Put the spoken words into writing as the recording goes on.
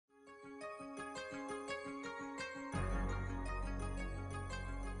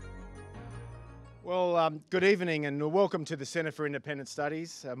Good evening and welcome to the Centre for Independent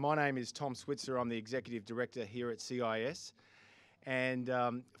Studies. My name is Tom Switzer. I'm the Executive Director here at CIS. And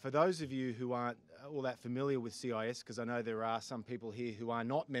for those of you who aren't all that familiar with CIS, because I know there are some people here who are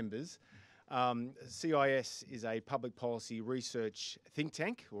not members, CIS is a public policy research think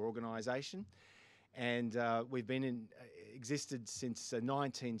tank or organisation, and we've been existed since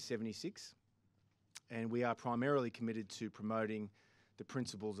 1976, and we are primarily committed to promoting the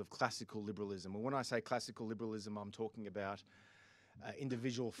principles of classical liberalism. And when I say classical liberalism, I'm talking about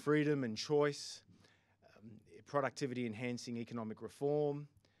individual freedom and choice, productivity enhancing economic reform,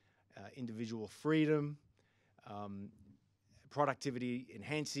 individual freedom, productivity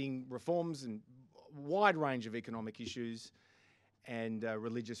enhancing reforms and wide range of economic issues, and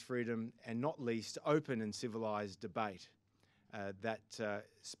religious freedom, and not least open and civilised debate that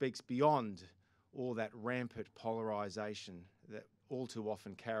speaks beyond all that rampant polarisation that all too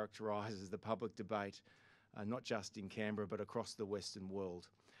often characterises the public debate, not just in Canberra but across the Western world.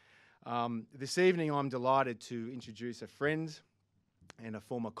 This evening I'm delighted to introduce a friend and a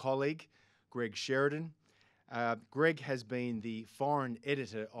former colleague, Greg Sheridan. Greg has been the foreign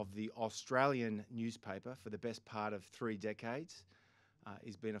editor of the Australian newspaper for the best part of 3 decades.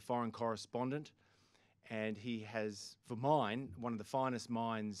 He's been a foreign correspondent, and he has, for mine, one of the finest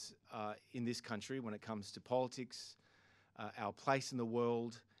minds in this country when it comes to politics, our place in the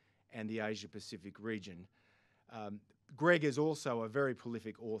world, and the Asia-Pacific region. Greg is also a very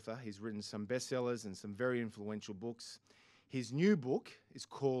prolific author. He's written some bestsellers and some very influential books. His new book is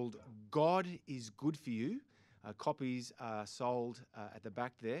called God is Good for You. Copies are sold at the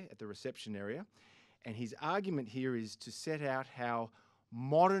back there at the reception area. And his argument here is to set out how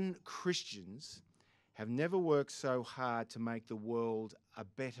modern Christians have never worked so hard to make the world a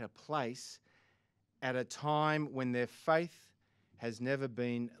better place at a time when their faith has never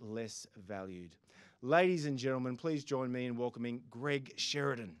been less valued. Ladies and gentlemen, please join me in welcoming Greg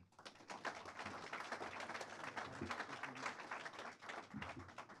Sheridan.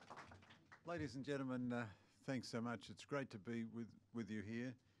 Ladies and gentlemen, thanks so much. It's great to be with you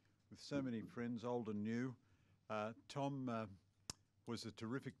here, with so many friends, old and new. Tom was a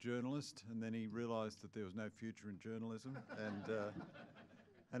terrific journalist, and then he realised that there was no future in journalism,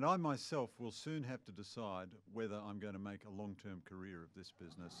 and I myself will soon have to decide whether I'm going to make a long-term career of this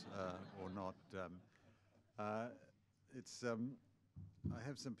business or not. I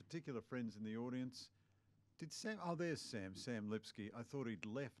have some particular friends in the audience. Did Sam? Oh, there's Sam Lipsky. I thought he'd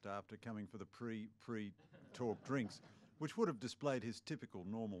left after coming for the pre-talk drinks, which would have displayed his typical,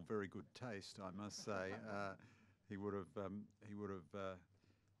 normal, very good taste, I must say. He would have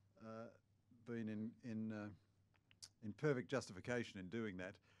been in perfect justification in doing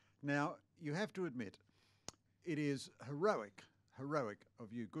that. Now, you have to admit, it is heroic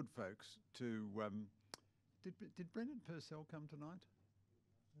of you good folks to... Did Brendan Purcell come tonight?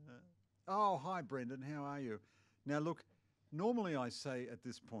 Oh, hi, Brendan. How are you? Now, look, normally I say at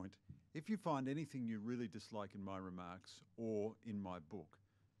this point, if you find anything you really dislike in my remarks or in my book,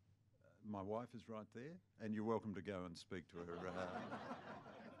 my wife is right there, and you're welcome to go and speak to her.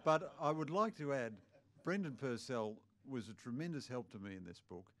 But I would like to add, Brendan Purcell was a tremendous help to me in this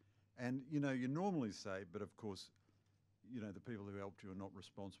book. And, you know, you normally say, but of course, you know, the people who helped you are not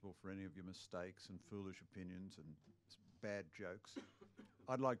responsible for any of your mistakes and foolish opinions and bad jokes.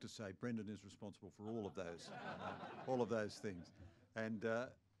 I'd like to say Brendan is responsible for all of those things. And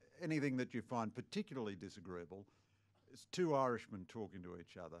anything that you find particularly disagreeable, it's two Irishmen talking to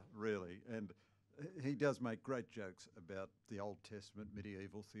each other, really. And he does make great jokes about the Old Testament,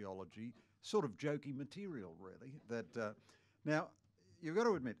 medieval theology, sort of jokey material, really. Now, you've got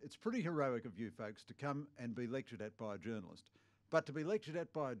to admit, it's pretty heroic of you folks to come and be lectured at by a journalist. But to be lectured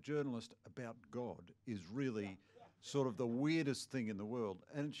at by a journalist about God is really sort of the weirdest thing in the world.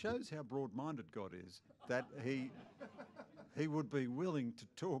 And it shows how broad-minded God is, that he would be willing to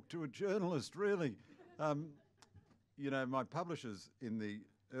talk to a journalist, really. You know, my publishers in the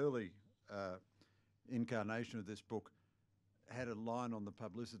early incarnation of this book had a line on the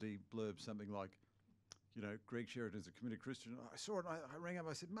publicity blurb, something like, you know, Greg Sheridan is a committed Christian. I saw it, and I rang up,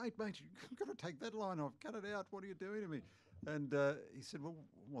 I said, mate, you've got to take that line off, cut it out, what are you doing to me? And he said,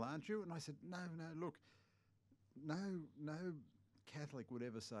 well, aren't you? And I said, no, look, no Catholic would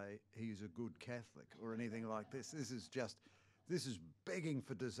ever say he's a good Catholic or anything like this. This is begging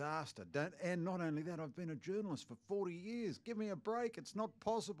for disaster. And not only that, I've been a journalist for 40 years. Give me a break, it's not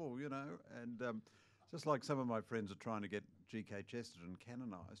possible, you know. And just like some of my friends are trying to get G.K. Chesterton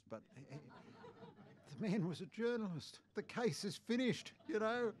canonised, but... The man was a journalist. The case is finished, you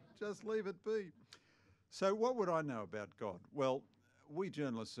know, just leave it be. So what would I know about God? Well, we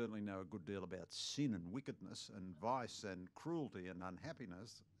journalists certainly know a good deal about sin and wickedness and vice and cruelty and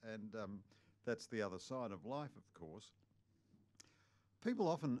unhappiness, and that's the other side of life, of course. People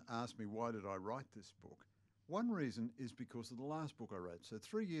often ask me, why did I write this book? One reason is because of the last book I wrote. So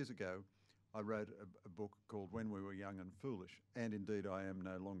 3 years ago, I wrote a book called When We Were Young and Foolish, and indeed I am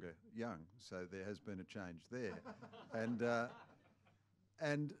no longer young, so there has been a change there.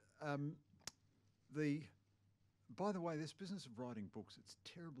 By the way, this business of writing books, it's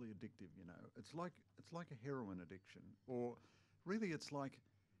terribly addictive, you know. It's like a heroin addiction, or really it's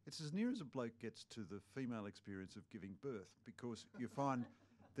as near as a bloke gets to the female experience of giving birth, because you find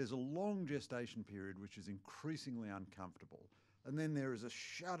there's a long gestation period which is increasingly uncomfortable. And then there is a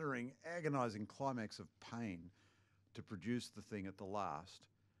shuddering, agonising climax of pain to produce the thing at the last.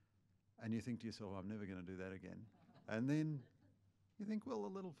 And you think to yourself, I'm never going to do that again. And then you think, well, the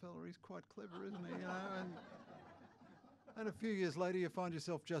little fella, he's quite clever, isn't he? You know? And a few years later, you find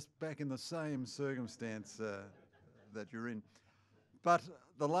yourself just back in the same circumstance that you're in. But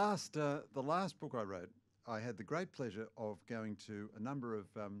the last book I wrote, I had the great pleasure of going to a number of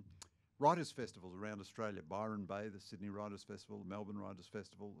writers' festivals around Australia, Byron Bay, the Sydney Writers' Festival, the Melbourne Writers'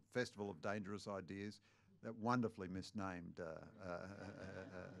 Festival, the Festival of Dangerous Ideas, that wonderfully misnamed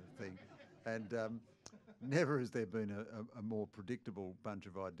thing. And never has there been a more predictable bunch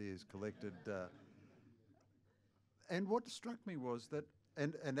of ideas collected. And what struck me was that,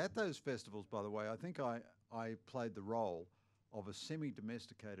 and at those festivals, by the way, I think I played the role of a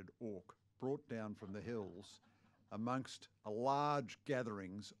semi-domesticated orc brought down from the hills amongst a large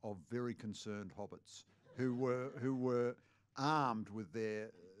gatherings of very concerned hobbits who were armed with their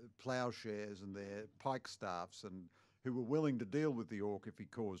ploughshares and their pike staffs, and who were willing to deal with the orc if he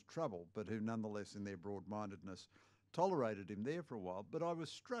caused trouble, but who nonetheless in their broad-mindedness tolerated him there for a while. But I was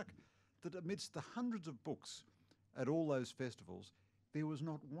struck that amidst the hundreds of books at all those festivals, there was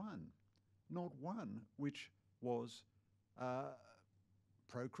not one which was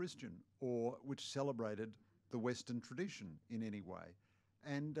pro-Christian or which celebrated the Western tradition in any way.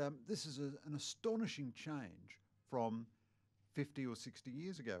 And this is an astonishing change from 50 or 60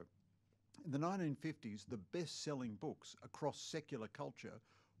 years ago. In the 1950s, the best-selling books across secular culture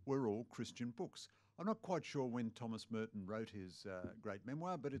were all Christian books. I'm not quite sure when Thomas Merton wrote his great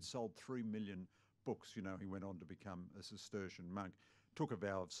memoir, but it sold 3 million books. You know, he went on to become a Cistercian monk, took a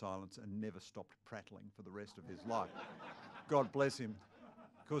vow of silence and never stopped prattling for the rest of his life. God bless him.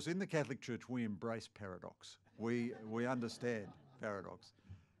 Because in the Catholic Church, we embrace paradox. We understand paradox.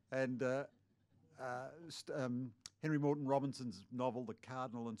 And Henry Morton Robinson's novel, The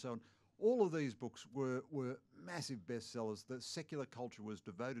Cardinal, and so on, all of these books were massive bestsellers. The secular culture was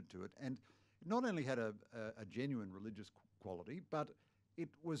devoted to it, and it not only had a genuine religious quality, but it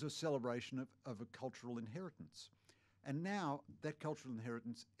was a celebration of a cultural inheritance. And now that cultural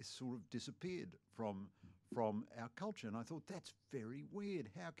inheritance is sort of disappeared from our culture. And I thought, that's very weird.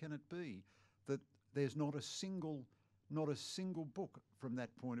 How can it be that there's not a single book from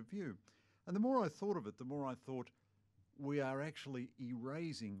that point of view? And the more I thought of it, the more I thought we are actually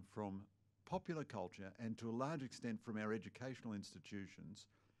erasing from popular culture, and to a large extent from our educational institutions,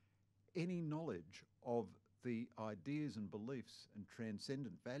 any knowledge of the ideas and beliefs and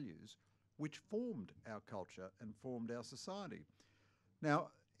transcendent values which formed our culture and formed our society. Now,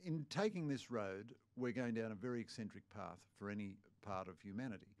 in taking this road, we're going down a very eccentric path for any part of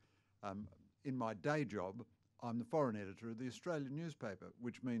humanity. In my day job, I'm the foreign editor of the Australian newspaper,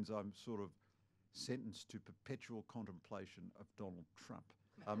 which means I'm sort of sentenced to perpetual contemplation of Donald Trump.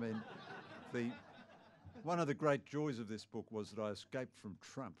 I mean, one of the great joys of this book was that I escaped from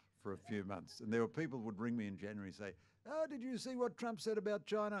Trump for a few months, and there were people who would ring me in January and say, "Oh, did you see what Trump said about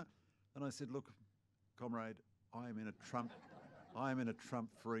China?" And I said, "Look, comrade, I am in a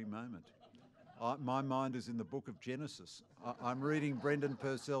Trump-free moment. My mind is in the book of Genesis. I'm reading Brendan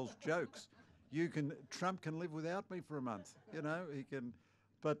Purcell's jokes. Trump can live without me for a month, you know, he can."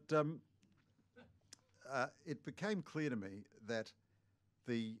 But it became clear to me that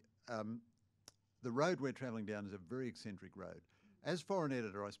the road we're travelling down is a very eccentric road. As foreign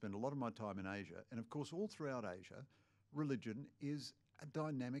editor, I spend a lot of my time in Asia, and of course all throughout Asia, religion is a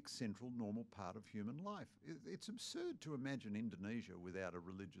dynamic, central, normal part of human life. It's absurd to imagine Indonesia without a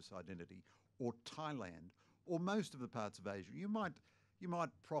religious identity, or Thailand, or most of the parts of Asia. You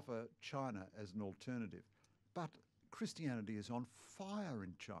might proffer China as an alternative, but Christianity is on fire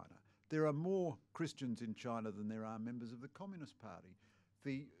in China. There are more Christians in China than there are members of the Communist Party.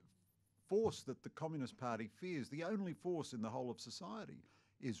 The force that the Communist Party fears, the only force in the whole of society,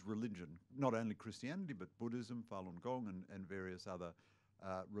 is religion. Not only Christianity, but Buddhism, Falun Gong, and various other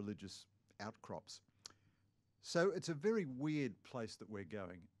religious outcrops. So it's a very weird place that we're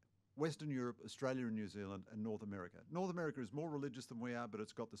going. Western Europe, Australia and New Zealand and North America. North America is more religious than we are, but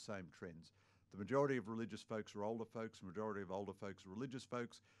it's got the same trends. The majority of religious folks are older folks, the majority of older folks are religious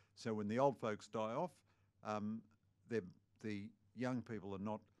folks. So when the old folks die off, the young people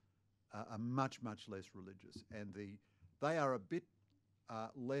are much, much less religious. And they are a bit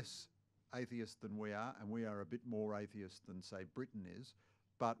less atheist than we are, and we are a bit more atheist than, say, Britain is,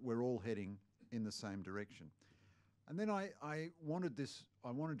 but we're all heading in the same direction. And then I wanted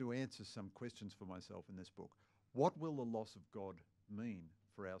to answer some questions for myself in this book. What will the loss of God mean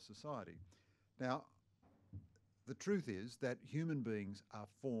for our society? Now, the truth is that human beings are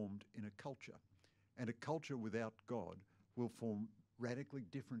formed in a culture, and a culture without God will form radically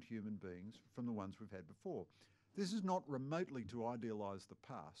different human beings from the ones we've had before. This is not remotely to idealise the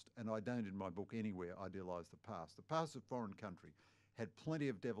past, and I don't in my book anywhere idealise the past. The past is a foreign country, had plenty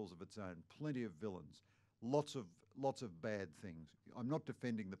of devils of its own, plenty of villains, lots of bad things. I'm not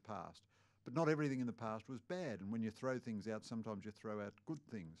defending the past, but not everything in the past was bad, and when you throw things out, sometimes you throw out good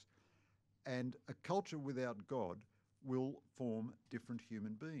things. And a culture without God will form different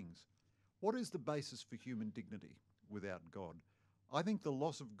human beings. What is the basis for human dignity without God? I think the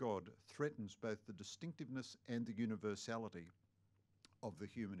loss of God threatens both the distinctiveness and the universality of the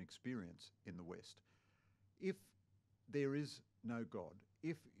human experience in the West. If there is no God,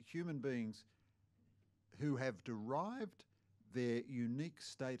 if human beings who have derived their unique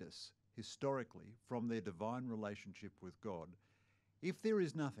status historically from their divine relationship with God, if there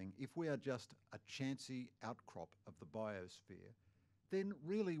is nothing, if we are just a chancy outcrop of the biosphere, then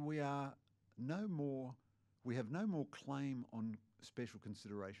really we have no more claim on special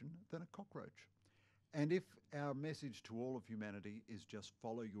consideration than a cockroach. And if our message to all of humanity is just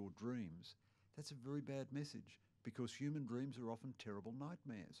follow your dreams, that's a very bad message, because human dreams are often terrible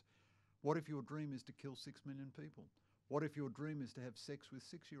nightmares. What if your dream is to kill 6 million people? What if your dream is to have sex with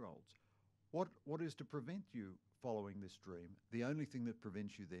 6-year-olds? What is to prevent you following this dream? The only thing that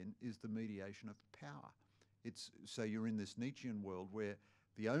prevents you then is the mediation of power. So you're in this Nietzschean world where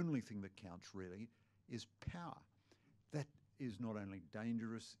the only thing that counts really is power. That is not only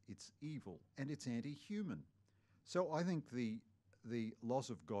dangerous, it's evil, and it's anti-human. So I think the loss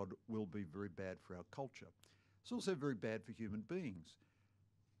of God will be very bad for our culture. It's also very bad for human beings.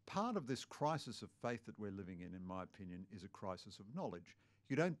 Part of this crisis of faith that we're living in my opinion, is a crisis of knowledge.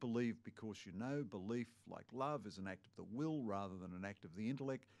 You don't believe because you know. Belief, like love, is an act of the will rather than an act of the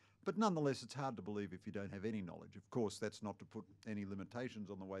intellect. But nonetheless, it's hard to believe if you don't have any knowledge. Of course, that's not to put any limitations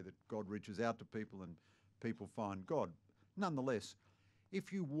on the way that God reaches out to people and people find God. Nonetheless,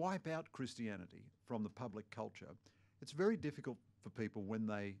 if you wipe out Christianity from the public culture, it's very difficult for people when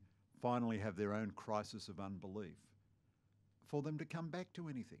they finally have their own crisis of unbelief for them to come back to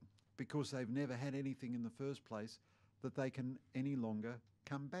anything, because they've never had anything in the first place that they can any longer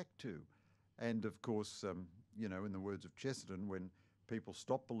come back to. And of course, in the words of Chesterton, when people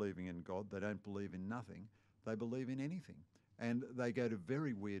stop believing in God, they don't believe in nothing, they believe in anything. And they go to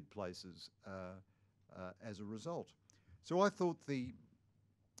very weird places as a result. So I thought the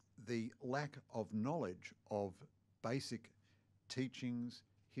lack of knowledge of basic teachings,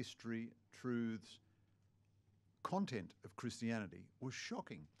 history, truths, content of Christianity was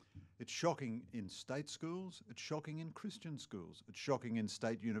shocking. It's shocking in state schools, it's shocking in Christian schools, it's shocking in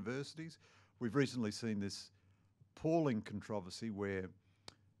state universities. We've recently seen this appalling controversy where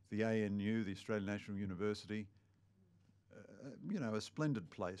the ANU, the Australian National University, a splendid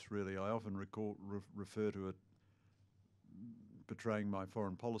place really. I often refer to it, portraying my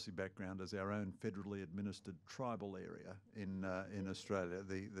foreign policy background, as our own federally administered tribal area in Australia,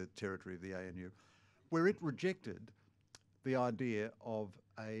 the territory of the ANU, where it rejected the idea of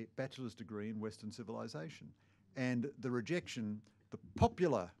a bachelor's degree in Western civilization. And the rejection, the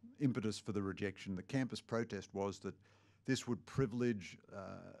popular impetus for the rejection, the campus protest, was that this would privilege,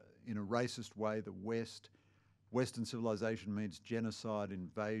 in a racist way, the West. Western civilization means genocide,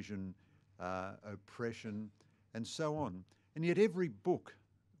 invasion, oppression, and so on. And yet every book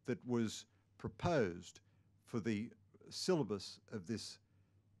that was proposed for the syllabus of this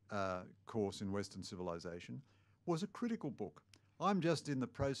course in Western civilization was a critical book. I'm just in the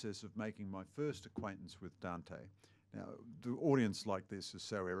process of making my first acquaintance with Dante. Now, the audience like this is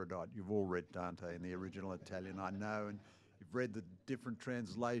so erudite. You've all read Dante in the original Italian, I know, and you've read the different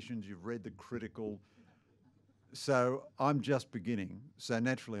translations, you've read the critical. So I'm just beginning. So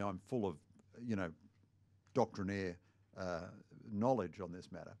naturally I'm full of, doctrinaire knowledge on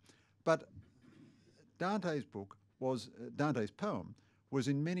this matter. But Dante's poem was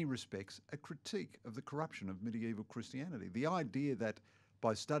in many respects a critique of the corruption of medieval Christianity. The idea that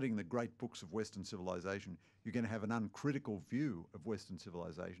by studying the great books of Western civilization, you're going to have an uncritical view of Western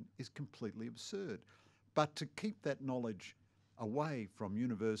civilization is completely absurd. But to keep that knowledge away from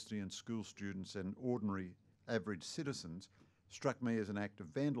university and school students and ordinary average citizens struck me as an act of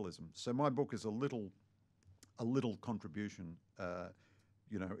vandalism. So my book is a little contribution.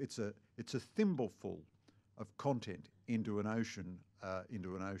 It's a thimbleful of content into an ocean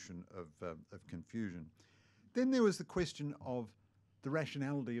of confusion. Then there was the question of the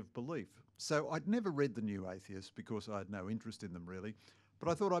rationality of belief. So I'd never read The New Atheists because I had no interest in them really, but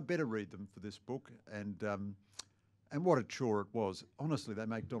I thought I'd better read them for this book, and what a chore it was. Honestly, they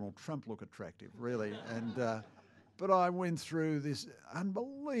make Donald Trump look attractive, really. But I went through this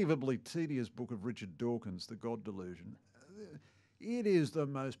unbelievably tedious book of Richard Dawkins, The God Delusion. It is the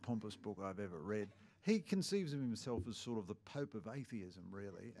most pompous book I've ever read. He conceives of himself as sort of the Pope of atheism,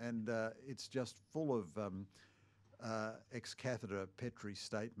 really, and it's just full of ex cathedra Petri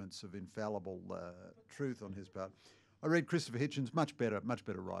statements of infallible truth on his part. I read Christopher Hitchens, much better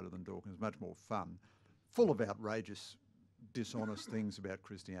writer than Dawkins, much more fun, full of outrageous, dishonest things about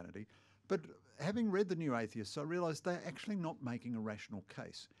Christianity. But having read The New Atheists, I realised they're actually not making a rational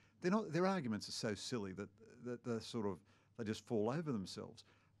case. Their arguments are so silly that they just fall over themselves.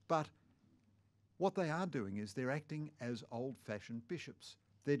 But what they are doing is they're acting as old-fashioned bishops.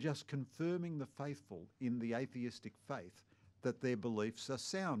 They're just confirming the faithful in the atheistic faith that their beliefs are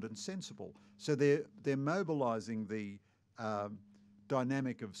sound and sensible. So they're mobilising the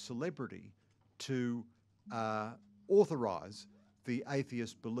dynamic of celebrity to authorise the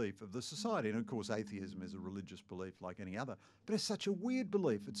atheist belief of the society. And of course, atheism is a religious belief like any other, but it's such a weird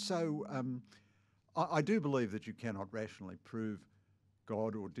belief. It's so, I do believe that you cannot rationally prove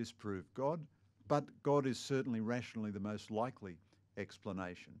God or disprove God, but God is certainly rationally the most likely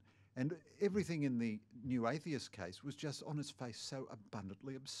explanation. And everything in the New Atheist case was just on its face so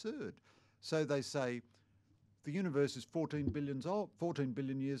abundantly absurd. So they say, the universe is 14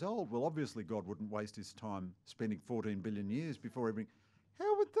 billion years old. Well, obviously God wouldn't waste his time spending 14 billion years before everything.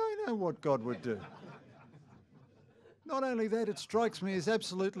 How would they know what God would do? Not only that, it strikes me as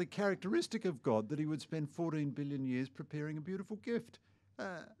absolutely characteristic of God that he would spend 14 billion years preparing a beautiful gift.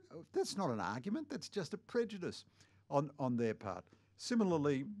 That's not an argument, that's just a prejudice on their part.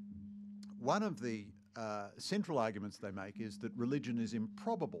 Similarly, one of the central arguments they make is that religion is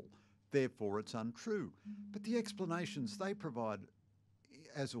improbable, therefore it's untrue. But the explanations they provide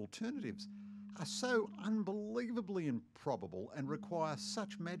as alternatives are so unbelievably improbable and require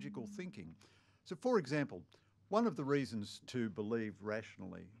such magical thinking. So, for example, one of the reasons to believe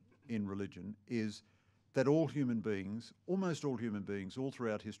rationally in religion is that all human beings, almost all human beings, all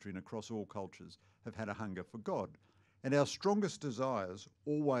throughout history and across all cultures, have had a hunger for God. And our strongest desires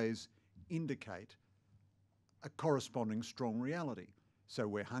always indicate a corresponding strong reality. So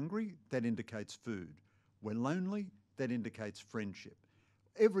we're hungry, that indicates food. We're lonely, that indicates friendship.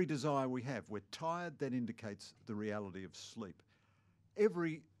 Every desire we have, we're tired, that indicates the reality of sleep.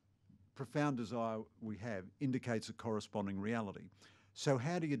 Every profound desire we have indicates a corresponding reality. So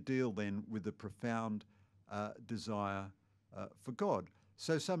how do you deal then with the profound desire for God?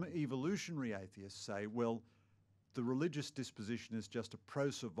 So some evolutionary atheists say, well, the religious disposition is just a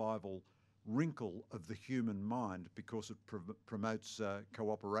pro-survival wrinkle of the human mind because it promotes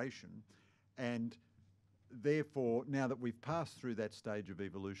cooperation, and therefore, now that we've passed through that stage of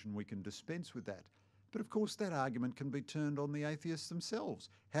evolution, we can dispense with that. But of course, that argument can be turned on the atheists themselves.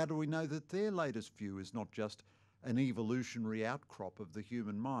 How do we know that their latest view is not just an evolutionary outcrop of the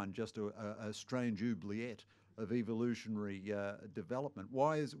human mind, just a strange oubliette of evolutionary development?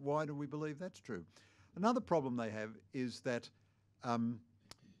 Why do we believe that's true? Another problem they have is that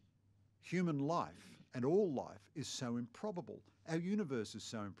human life and all life is so improbable. Our universe is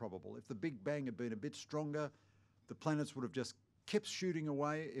so improbable. If the Big Bang had been a bit stronger, the planets would have just kept shooting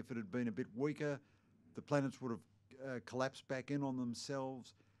away. If it had been a bit weaker, the planets would have collapsed back in on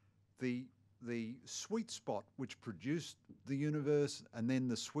themselves. The sweet spot which produced the universe, and then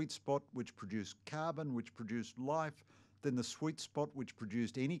the sweet spot which produced carbon, which produced life, then the sweet spot which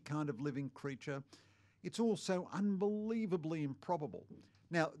produced any kind of living creature, it's all so unbelievably improbable.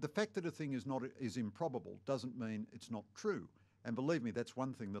 Now, the fact that a thing is improbable doesn't mean it's not true. And believe me, that's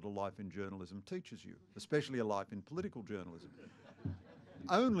one thing that a life in journalism teaches you, especially a life in political journalism.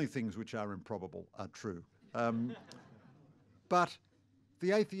 Only things which are improbable are true. But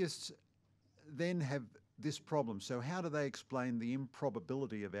the atheists then have this problem. So how do they explain the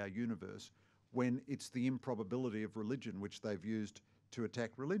improbability of our universe when it's the improbability of religion which they've used to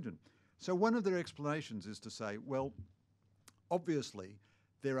attack religion? So one of their explanations is to say, well, obviously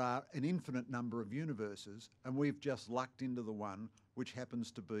there are an infinite number of universes and we've just lucked into the one which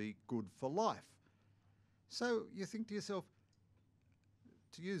happens to be good for life. So you think to yourself,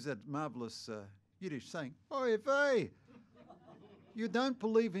 to use that marvellous Yiddish saying, "Oy vey, you don't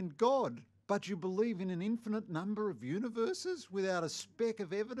believe in God, but you believe in an infinite number of universes without a speck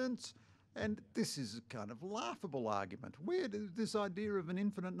of evidence?" And this is a kind of laughable argument. Where did this idea of an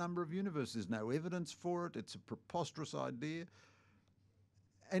infinite number of universes? There's no evidence for it. It's a preposterous idea.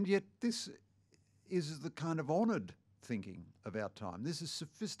 And yet this is the kind of honoured thinking of our time. This is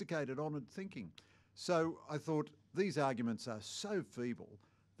sophisticated, honoured thinking. So I thought these arguments are so feeble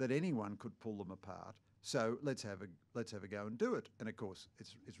that anyone could pull them apart. So let's have a go and do it. And of course,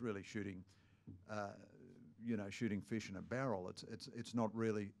 it's really shooting, shooting fish in a barrel. It's not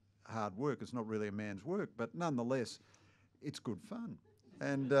really hard work. It's not really a man's work, but nonetheless, it's good fun.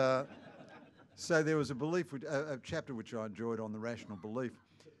 And so there was a chapter which I enjoyed on the rational belief.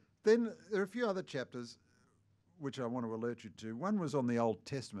 Then there are a few other chapters which I want to alert you to. One was on the Old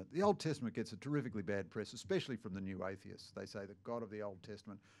Testament. The Old Testament gets a terrifically bad press, especially from the new atheists. They say the God of the Old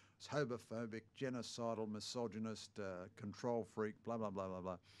Testament is homophobic, genocidal, misogynist, control freak, blah, blah, blah, blah,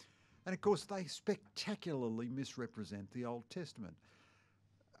 blah. And of course, they spectacularly misrepresent the Old Testament.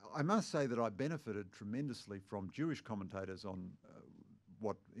 I must say that I benefited tremendously from Jewish commentators on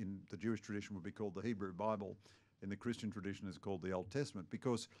what in the Jewish tradition would be called the Hebrew Bible, in the Christian tradition is called the Old Testament,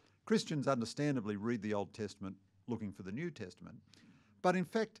 because Christians understandably read the Old Testament looking for the New Testament. But in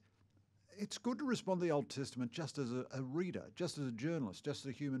fact, it's good to respond to the Old Testament just as a reader, just as a journalist, just as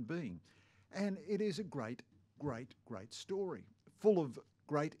a human being. And it is a great, great, great story, full of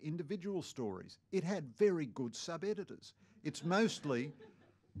great individual stories. It had very good sub-editors. It's mostly...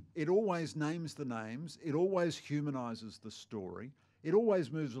 It always names the names. It always humanises the story. It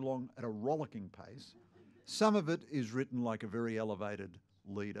always moves along at a rollicking pace. Some of it is written like a very elevated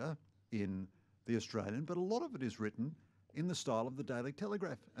leader in the Australian, but a lot of it is written in the style of the Daily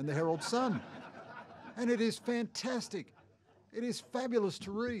Telegraph and the Herald Sun. And it is fantastic. It is fabulous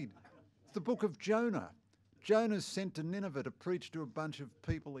to read. The book of Jonah. Jonah's sent to Nineveh to preach to a bunch of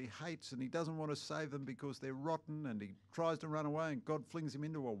people he hates, and he doesn't want to save them because they're rotten, and he tries to run away, and God flings him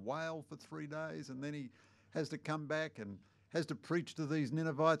into a whale for 3 days, and then he has to come back and has to preach to these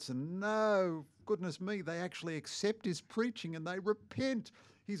Ninevites, and no, goodness me, they actually accept his preaching and they repent.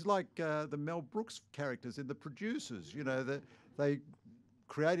 He's like the Mel Brooks characters in The Producers. You know, they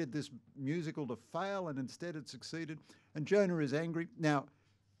created this musical to fail, and instead it succeeded, and Jonah is angry. Now,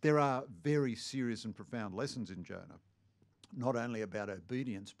 there are very serious and profound lessons in Jonah, not only about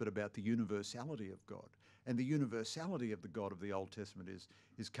obedience, but about the universality of God. And the universality of the God of the Old Testament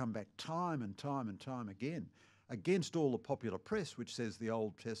is come back time and time and time again, against all the popular press, which says the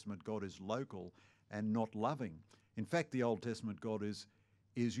Old Testament God is local and not loving. In fact, the Old Testament God is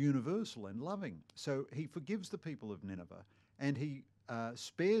universal and loving. So he forgives the people of Nineveh, and he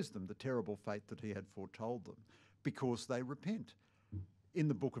spares them the terrible fate that he had foretold them, because they repent. In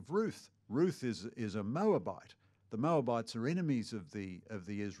the book of Ruth, Ruth is a Moabite. The Moabites are enemies of the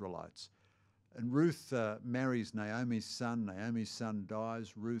Israelites. And Ruth marries Naomi's son. Naomi's son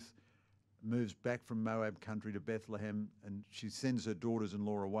dies. Ruth moves back from Moab country to Bethlehem, and she sends her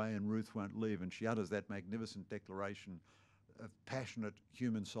daughters-in-law away, and Ruth won't leave. And she utters that magnificent declaration of passionate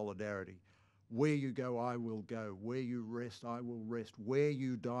human solidarity. Where you go, I will go. Where you rest, I will rest. Where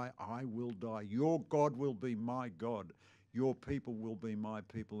you die, I will die. Your God will be my God. Your people will be my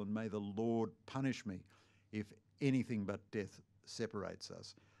people, and may the Lord punish me if anything but death separates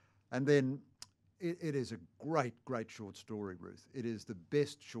us. And then it is a great, great short story, Ruth. It is the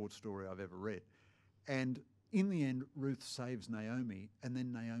best short story I've ever read. And in the end, Ruth saves Naomi, and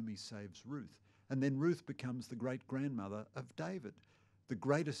then Naomi saves Ruth. And then Ruth becomes the great-grandmother of David, the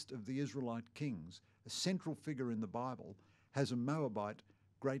greatest of the Israelite kings, a central figure in the Bible, has a Moabite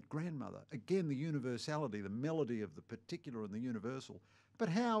great-grandmother. Again, the universality, the melody of the particular and the universal. But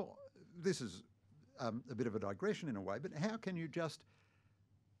how, this is a bit of a digression in a way, but how can you just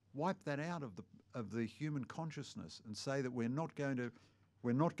wipe that out of the human consciousness and say that we're not going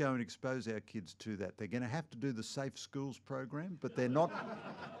to expose our kids to that? They're going to have to do the Safe Schools program, but they're not,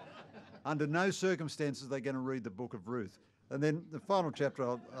 under no circumstances they're going to read the book of Ruth. And then the final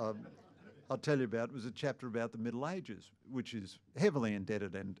chapter I'll tell you about was a chapter about the Middle Ages, which is heavily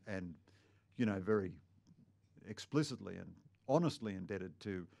indebted and very explicitly and honestly indebted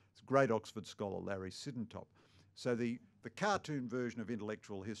to great Oxford scholar Larry Siddentop. So the cartoon version of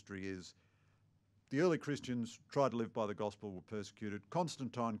intellectual history is the early Christians tried to live by the gospel, were persecuted.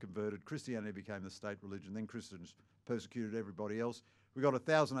 Constantine converted. Christianity became the state religion. Then Christians persecuted everybody else. We got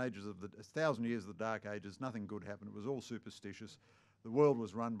 1,000 years of the Dark Ages. Nothing good happened. It was all superstitious. The world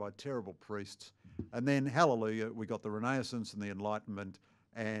was run by terrible priests. And then, hallelujah, we got the Renaissance and the Enlightenment,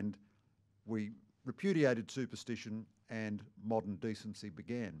 and we repudiated superstition and modern decency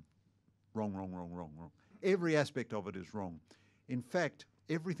began. Wrong, wrong, wrong, wrong, wrong. Every aspect of it is wrong. In fact,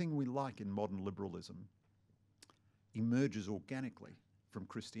 everything we like in modern liberalism emerges organically from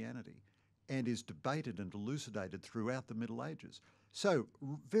Christianity and is debated and elucidated throughout the Middle Ages. So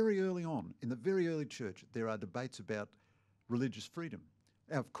very early on, in the very early church, there are debates about religious freedom.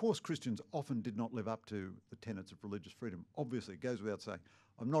 Now, of course, Christians often did not live up to the tenets of religious freedom. Obviously, it goes without saying.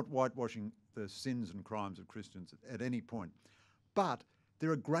 I'm not whitewashing the sins and crimes of Christians at any point. But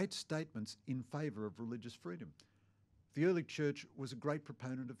there are great statements in favour of religious freedom. The early church was a great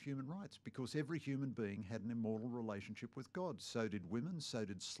proponent of human rights because every human being had an immortal relationship with God. So did women, so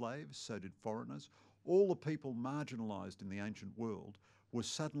did slaves, so did foreigners. All the people marginalised in the ancient world were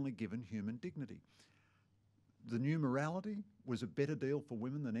suddenly given human dignity. The new morality was a better deal for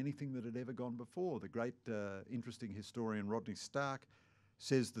women than anything that had ever gone before. The great interesting historian Rodney Stark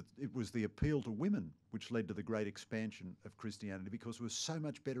says that it was the appeal to women which led to the great expansion of Christianity because it was so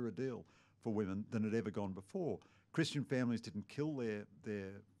much better a deal for women than had ever gone before. Christian families didn't kill their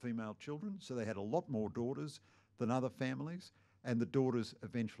female children, so they had a lot more daughters than other families, and the daughters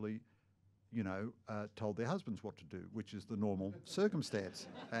eventually, told their husbands what to do, which is the normal circumstance.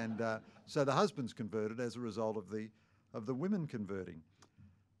 And so the husbands converted as a result of the women converting.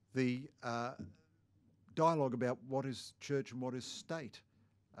 The dialogue about what is church and what is state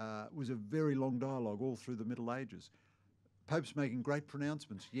was a very long dialogue all through the Middle Ages. Popes making great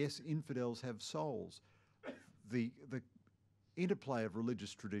pronouncements. Yes, infidels have souls. The interplay of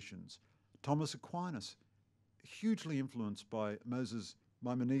religious traditions. Thomas Aquinas, hugely influenced by Moses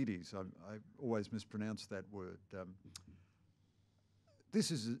Maimonides. I always mispronounce that word. This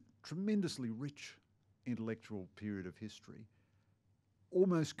is a tremendously rich intellectual period of history,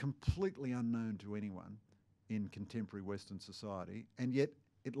 almost completely unknown to anyone in contemporary Western society, and yet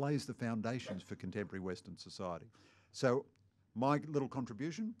it lays the foundations for contemporary Western society. So my little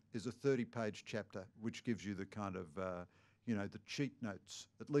contribution is a 30-page chapter which gives you the kind of, the cheat notes,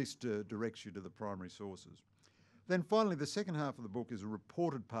 at least directs you to the primary sources. Then finally, the second half of the book is a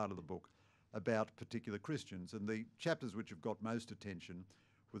reported part of the book about particular Christians, and the chapters which have got most attention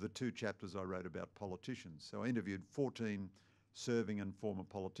were the 2 chapters I wrote about politicians. So I interviewed 14 serving and former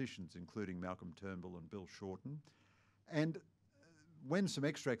politicians, including Malcolm Turnbull and Bill Shorten. And when some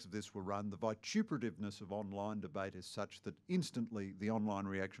extracts of this were run, the vituperativeness of online debate is such that instantly the online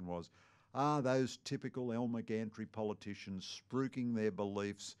reaction was, those typical Elmer Gantry politicians spruiking their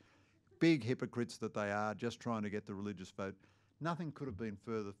beliefs, big hypocrites that they are, just trying to get the religious vote. Nothing could have been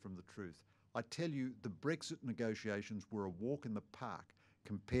further from the truth. I tell you, the Brexit negotiations were a walk in the park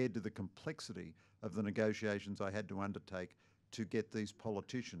compared to the complexity of the negotiations I had to undertake to get these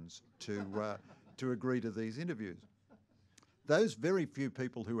politicians to agree to these interviews. Those very few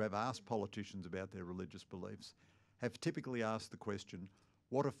people who have asked politicians about their religious beliefs have typically asked the question,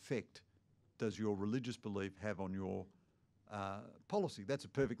 what effect does your religious belief have on your policy? That's a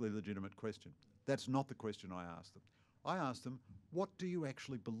perfectly legitimate question. That's not the question I asked them. I asked them, what do you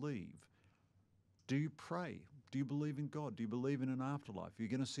actually believe? Do you pray? Do you believe in God? Do you believe in an afterlife? Are you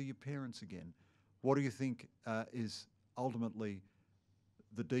going to see your parents again? What do you think is ultimately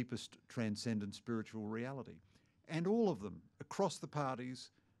the deepest transcendent spiritual reality? And all of them, across the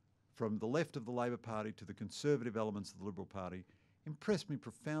parties, from the left of the Labor Party to the conservative elements of the Liberal Party, impressed me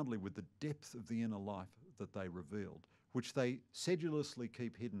profoundly with the depth of the inner life that they revealed, which they sedulously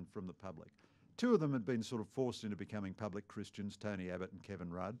keep hidden from the public. 2 of them had been sort of forced into becoming public Christians, Tony Abbott and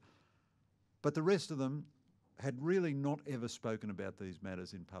Kevin Rudd, but the rest of them had really not ever spoken about these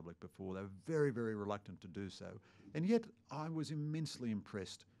matters in public before. They were very, very reluctant to do so. And yet I was immensely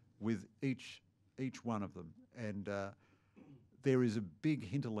impressed with each one of them. And there is a big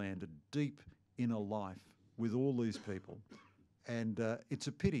hinterland, a deep inner life with all these people. And it's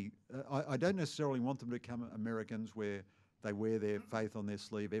a pity. I don't necessarily want them to become Americans where they wear their faith on their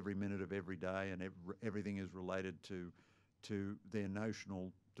sleeve every minute of every day and everything is related to their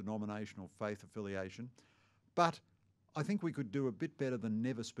denominational faith affiliation. But I think we could do a bit better than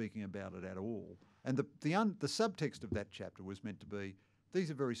never speaking about it at all. And the subtext of that chapter was meant to be, these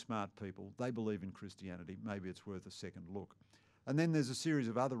are very smart people. They believe in Christianity. Maybe it's worth a second look. And then there's a series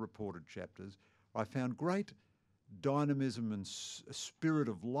of other reported chapters. I found great dynamism and a spirit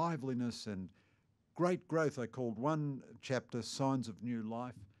of liveliness and great growth. I called one chapter Signs of New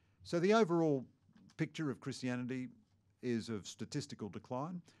Life. So the overall picture of Christianity is of statistical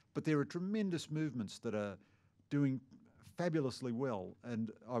decline, but there are tremendous movements that are doing fabulously well,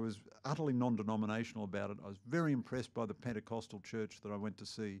 and I was utterly non-denominational about it. I was very impressed by the Pentecostal church that I went to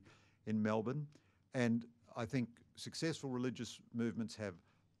see in Melbourne, and I think successful religious movements have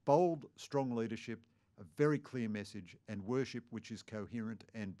bold, strong leadership, a very clear message, and worship which is coherent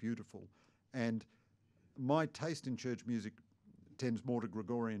and beautiful. And my taste in church music tends more to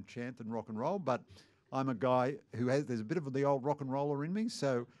Gregorian chant than rock and roll, but I'm a guy who there's a bit of the old rock and roller in me,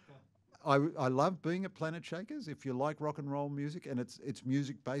 so I love being at Planet Shakers. If you like rock and roll music, and it's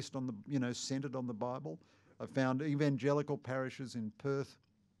music based on centred on the Bible. I found evangelical parishes in Perth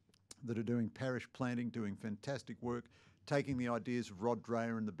that are doing parish planting, doing fantastic work, taking the ideas of Rod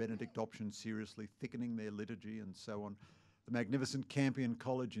Dreher and the Benedict option seriously, thickening their liturgy and so on. The magnificent Campion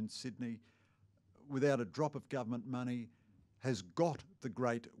College in Sydney, without a drop of government money, has got the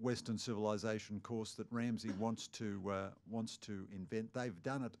great Western Civilization course that Ramsay wants to invent. They've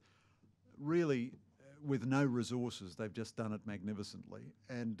done it really with no resources. They've just done it magnificently.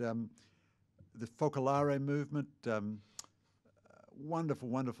 And the Focolare movement,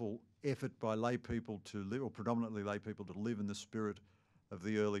 wonderful effort by lay people to live, or predominantly lay people to live in the spirit of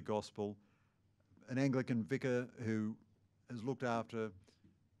the early gospel. An Anglican vicar who has looked after,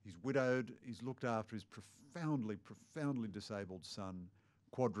 he's widowed, he's looked after his profoundly disabled son,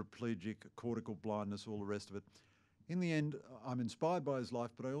 quadriplegic, cortical blindness, all the rest of it. In the end, I'm inspired by his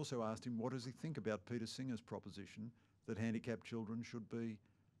life, but I also asked him, what does he think about Peter Singer's proposition that handicapped children should be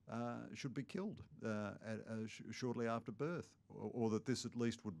killed shortly after birth, or that this at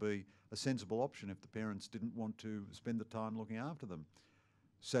least would be a sensible option if the parents didn't want to spend the time looking after them.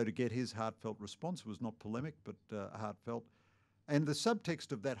 So to get his heartfelt response, was not polemic, but heartfelt. And the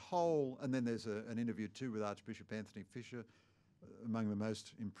subtext of that whole, and then there's an interview too with Archbishop Anthony Fisher, among the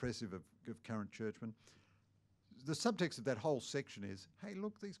most impressive of current churchmen. The subtext of that whole section is, hey,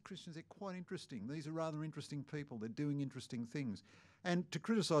 look, these Christians, they're quite interesting. These are rather interesting people. They're doing interesting things. And to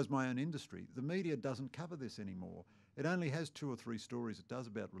criticise my own industry, the media doesn't cover this anymore. It only has 2 or 3 stories it does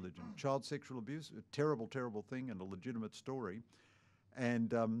about religion. Child sexual abuse, a terrible, terrible thing and a legitimate story.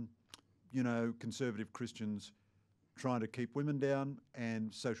 And, conservative Christians trying to keep women down,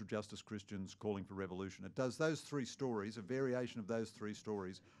 and social justice Christians calling for revolution. It does those 3 stories, a variation of those 3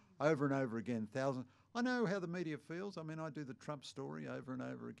 stories, over and over again, thousands. I know how the media feels. I mean, I do the Trump story over and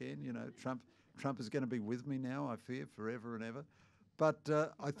over again. Trump is going to be with me now, I fear, forever and ever. But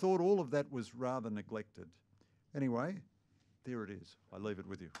I thought all of that was rather neglected. Anyway, there it is. I leave it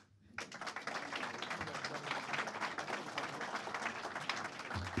with you.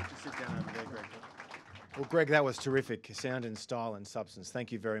 Just sit down over there, Greg. Well, Greg, that was terrific. Sound and style and substance.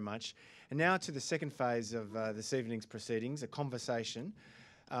 Thank you very much. And now to the second phase of this evening's proceedings, a conversation.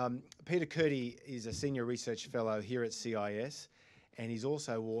 Peter Kurti is a senior research fellow here at CIS, and he's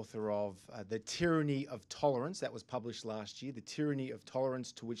also author of The Tyranny of Tolerance. That was published last year, The Tyranny of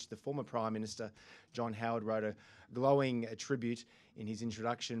Tolerance, to which the former Prime Minister, John Howard, wrote a glowing tribute in his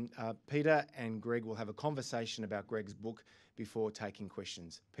introduction. Peter and Greg will have a conversation about Greg's book before taking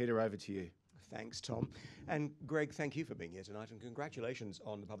questions. Peter, over to you. Thanks, Tom. And Greg, thank you for being here tonight, and congratulations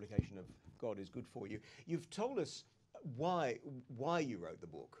on the publication of God is Good for You. You've told us why you wrote the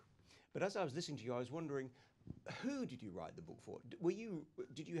book, but as I was listening to you, I was wondering, who did you write the book for?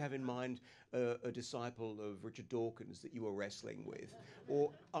 Did you have in mind a disciple of Richard Dawkins that you were wrestling with, or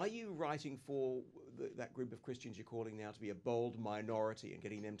are you writing for that group of Christians you're calling now to be a bold minority and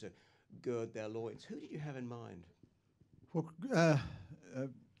getting them to gird their loins? Who did you have in mind? Well,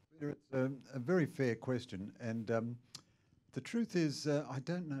 it's a very fair question, and the truth is, I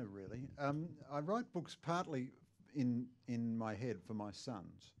don't know really. I write books partly in my head for my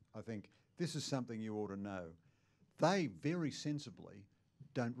sons. I think this is something you ought to know. They very sensibly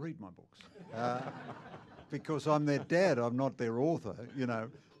don't read my books because I'm their dad. I'm not their author,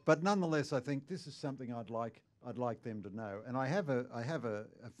 But nonetheless, I think this is something I'd like them to know. And I have a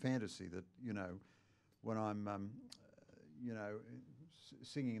fantasy that when I'm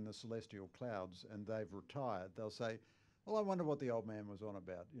singing in the celestial clouds and they've retired, they'll say, "Well, I wonder what the old man was on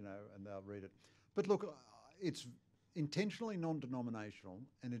about," and they'll read it. But look, it's intentionally non-denominational,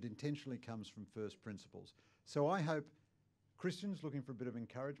 and it intentionally comes from first principles. So I hope Christians looking for a bit of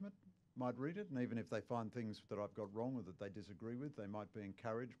encouragement might read it, and even if they find things that I've got wrong or that they disagree with, they might be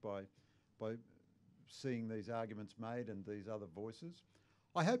encouraged by seeing these arguments made and these other voices.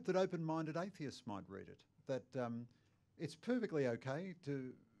 I hope that open-minded atheists might read it, that it's perfectly okay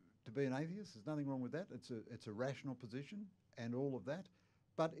to be an atheist. There's nothing wrong with that. It's a rational position and all of that,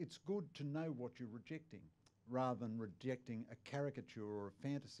 but it's good to know what you're rejecting, rather than rejecting a caricature or a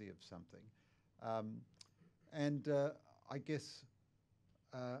fantasy of something. I guess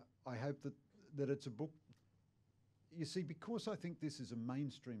I hope that it's a book you see, because I think this is a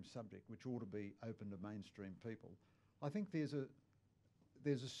mainstream subject which ought to be open to mainstream people, I think there's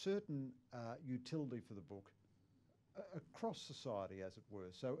a certain utility for the book across society, as it were.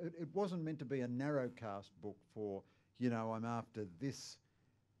 So it wasn't meant to be a narrowcast book for, you know, I'm after this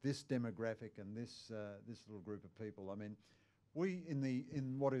demographic and this little group of people. I mean, we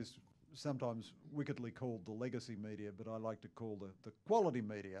in what is sometimes wickedly called the legacy media, but I like to call the quality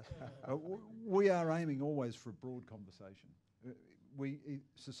media, we are aiming always for a broad conversation.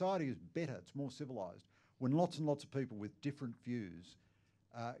 Society is better, it's more civilised, when lots and lots of people with different views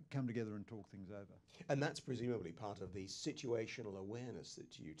come together and talk things over. And that's presumably part of the situational awareness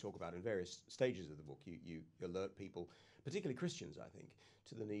that you talk about in various stages of the book. You alert people, particularly Christians, I think,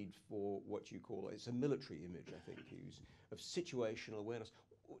 to the need for what you call, it's a military image, I think, of situational awareness.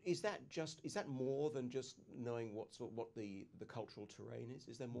 Is that more than just knowing what the cultural terrain is?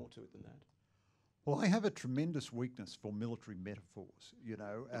 Is there more to it than that? Well, I have a tremendous weakness for military metaphors, you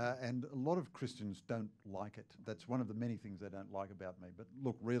know, and a lot of Christians don't like it. That's one of the many things they don't like about me. But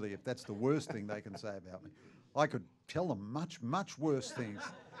look, really, if that's the worst thing they can say about me, I could tell them much, much worse things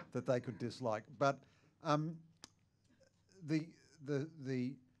that they could dislike. But the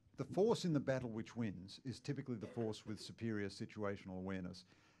force in the battle which wins is typically the force with superior situational awareness.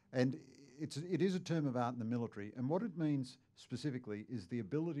 And it is a term of art in the military. And what it means specifically is the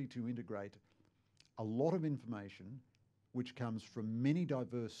ability to integrate a lot of information which comes from many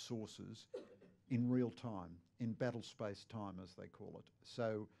diverse sources in real time, in battle space time, as they call it.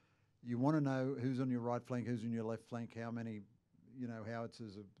 So you want to know who's on your right flank, who's on your left flank, how many, you know,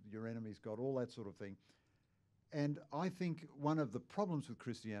 howitzers your enemy's got, all that sort of thing. And I think one of the problems with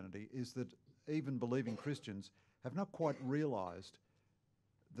Christianity is that even believing Christians have not quite realised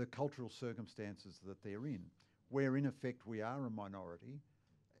the cultural circumstances that they're in, where in effect we are a minority.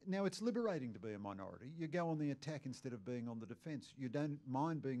 Now, it's liberating to be a minority. You go on the attack instead of being on the defence. You don't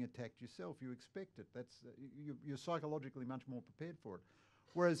mind being attacked yourself. You expect it. That's you're psychologically much more prepared for it.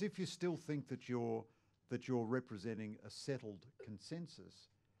 Whereas if you still think that you're representing a settled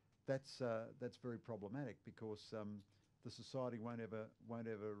consensus, that's very problematic, because the society won't ever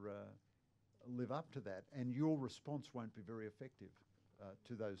live up to that, and your response won't be very effective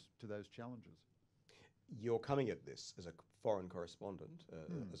to those challenges. You're coming at this as a foreign correspondent,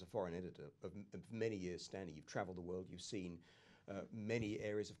 as a foreign editor of many years standing. You've travelled the world, you've seen many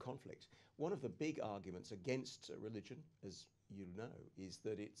areas of conflict. One of the big arguments against religion, as you know, is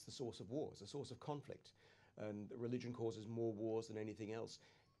that it's the source of wars, the source of conflict, and religion causes more wars than anything else.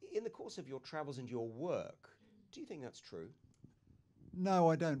 In the course of your travels and your work, do you think that's true? No,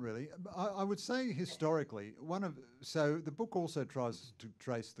 I don't really. I would say historically, so the book also tries to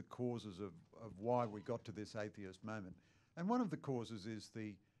trace the causes of why we got to this atheist moment. And one of the causes is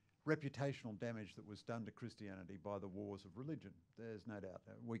the reputational damage that was done to Christianity by the wars of religion. There's no doubt.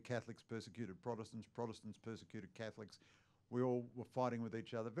 We Catholics persecuted Protestants, Protestants persecuted Catholics. We all were fighting with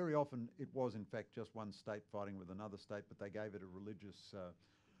each other. Very often it was in fact just one state fighting with another state, but they gave it a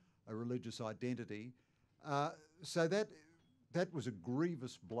religious identity. So that was a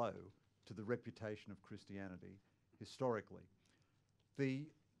grievous blow to the reputation of Christianity historically. The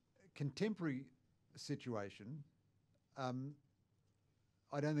contemporary situation,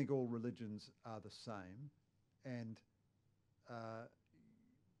 I don't think all religions are the same, and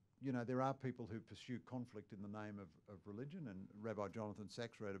you know, there are people who pursue conflict in the name of religion, and Rabbi Jonathan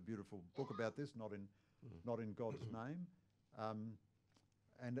Sacks wrote a beautiful book about this, not in God's name.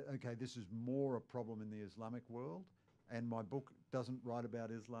 And okay, this is more a problem in the Islamic world, and my book doesn't write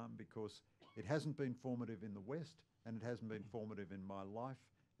about Islam because it hasn't been formative in the West, and it hasn't been formative in my life,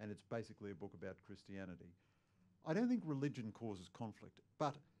 and it's basically a book about Christianity. I don't think religion causes conflict,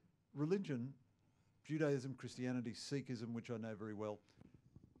 but religion, Judaism, Christianity, Sikhism, which I know very well,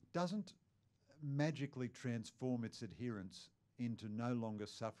 doesn't magically transform its adherents into no longer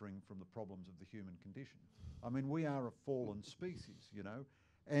suffering from the problems of the human condition. I mean, we are a fallen species, you know,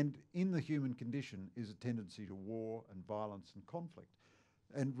 and in the human condition is a tendency to war and violence and conflict.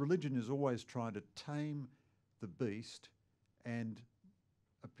 And religion is always trying to tame the beast and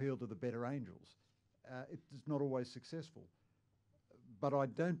appeal to the better angels. It is not always successful. But I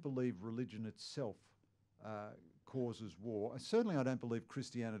don't believe religion itself causes war. Certainly I don't believe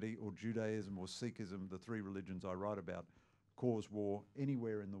Christianity or Judaism or Sikhism, the three religions I write about, cause war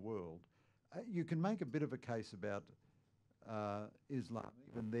anywhere in the world. You can make a bit of a case about Islam.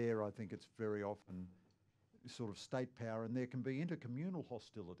 Even there, I think it's very often sort of state power, and there can be intercommunal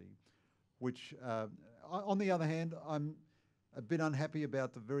hostility, which, on the other hand, I'm a bit unhappy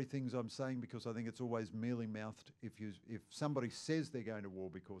about the very things I'm saying, because I think it's always mealy-mouthed. If somebody says they're going to war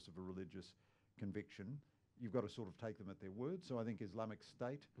because of a religious conviction, you've got to sort of take them at their word. So I think Islamic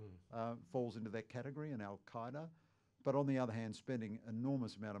State falls into that category, and Al-Qaeda. But on the other hand, spending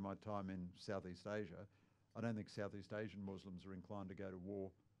enormous amount of my time in Southeast Asia, I don't think Southeast Asian Muslims are inclined to go to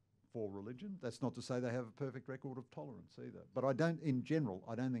war for religion. That's not to say they have a perfect record of tolerance either. But in general,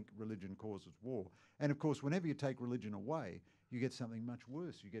 I don't think religion causes war. And of course, whenever you take religion away, you get something much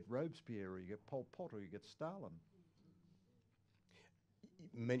worse. You get Robespierre, or you get Pol Pot, or you get Stalin.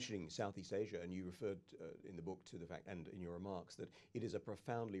 Mentioning Southeast Asia, and you referred in the book to the fact, and in your remarks, that it is a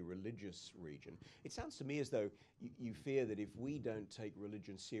profoundly religious region. It sounds to me as though you fear that if we don't take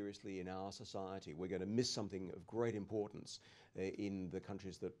religion seriously in our society, we're going to miss something of great importance in the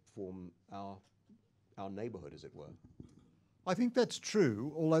countries that form our neighbourhood, as it were. I think that's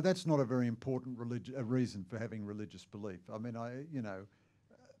true, although that's not a very important reason for having religious belief. I mean,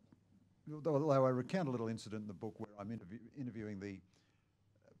 although I recount a little incident in the book where I'm interviewing the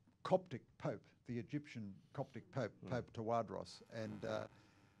Coptic Pope, the Egyptian Coptic Pope, Pope Tawadros, and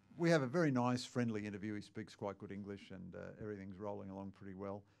we have a very nice, friendly interview. He speaks quite good English, and everything's rolling along pretty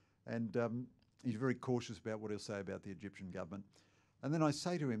well. And he's very cautious about what he'll say about the Egyptian government. And then I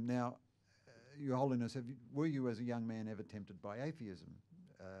say to him, now, Your Holiness, were you as a young man ever tempted by atheism?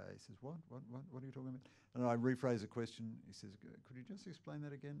 He says, what are you talking about? And I rephrase the question. He says, could you just explain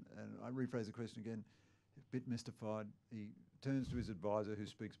that again? And I rephrase the question again, a bit mystified. He turns to his advisor, who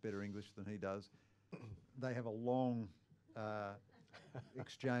speaks better English than he does. They have a long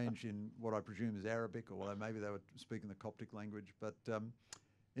exchange in what I presume is Arabic, although maybe they were speaking the Coptic language. But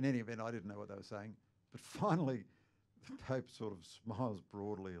in any event, I didn't know what they were saying. But finally, the Pope sort of smiles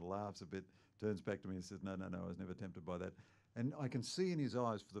broadly, laughs a bit, turns back to me and says, no, I was never tempted by that. And I can see in his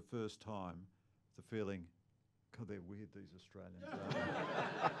eyes for the first time the feeling, God, they're weird, these Australians, aren't they?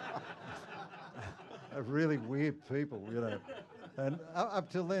 Are really weird people, you know. And up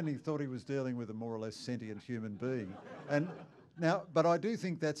till then, he thought he was dealing with a more or less sentient human being. And now, but I do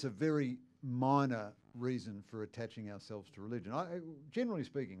think that's a very minor reason for attaching ourselves to religion. Generally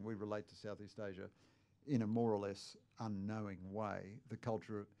speaking, we relate to Southeast Asia in a more or less unknowing way. The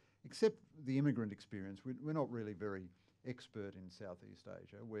culture, except the immigrant experience, we're not really very expert in Southeast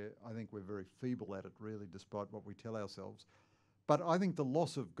Asia. I think we're very feeble at it, really, despite what we tell ourselves. But I think the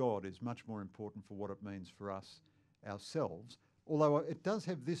loss of God is much more important for what it means for us ourselves, although it does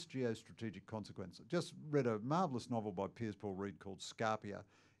have this geostrategic consequence. I just read a marvellous novel by Piers Paul Reed called Scarpia,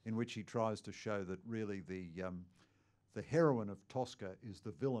 in which he tries to show that really the heroine of Tosca is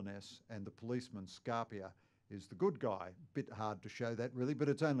the villainess and the policeman Scarpia is the good guy. Bit hard to show that, really, but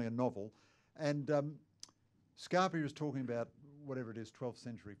it's only a novel. And Scarpia is talking about, whatever it is, 12th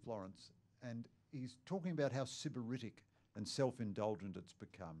century Florence, and he's talking about how sybaritic and self-indulgent it's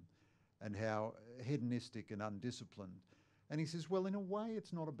become, and how hedonistic and undisciplined. And he says, well, in a way,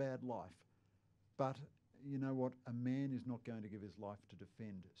 it's not a bad life. But you know what? A man is not going to give his life to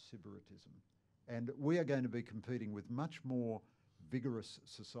defend sybaritism. And we are going to be competing with much more vigorous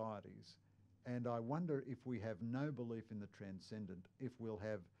societies. And I wonder if we have no belief in the transcendent, if we'll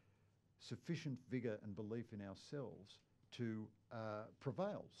have sufficient vigour and belief in ourselves to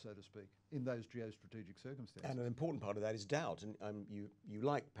prevail, so to speak, in those geostrategic circumstances. And an important part of that is doubt. And you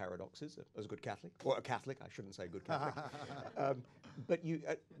like paradoxes as a good Catholic, or a Catholic, I shouldn't say good Catholic. But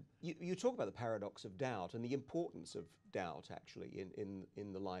you talk about the paradox of doubt and the importance of doubt, actually,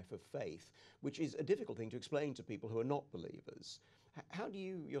 in the life of faith, which is a difficult thing to explain to people who are not believers. How do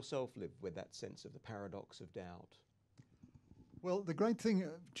you yourself live with that sense of the paradox of doubt? Well, the great thing,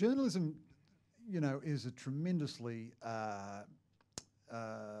 journalism, you know, is a tremendously,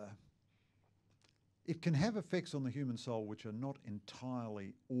 it can have effects on the human soul which are not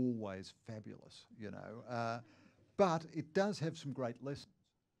entirely always fabulous, you know, but it does have some great lessons,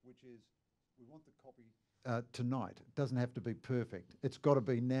 which is we want the copy tonight. It doesn't have to be perfect. It's got to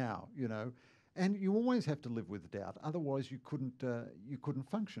be now, you know, and you always have to live with doubt. Otherwise, you couldn't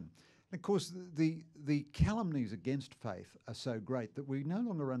function. And of course, the calumnies against faith are so great that we no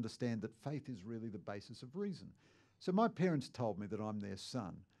longer understand that faith is really the basis of reason. So my parents told me that I'm their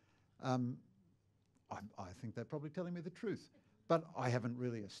son. I think they're probably telling me the truth, but I haven't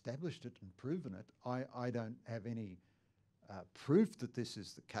really established it and proven it. I don't have any proof that this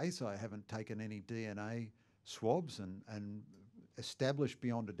is the case. I haven't taken any DNA swabs and established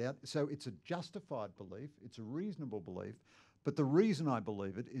beyond a doubt. So it's a justified belief. It's a reasonable belief. But the reason I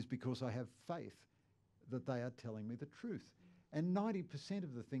believe it is because I have faith that they are telling me the truth. And 90%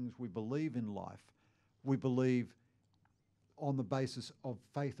 of the things we believe in life, we believe on the basis of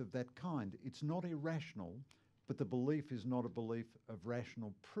faith of that kind. It's not irrational, but the belief is not a belief of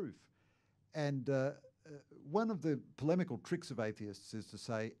rational proof. And one of the polemical tricks of atheists is to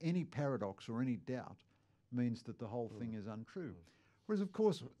say any paradox or any doubt means that the whole thing is untrue. Whereas, of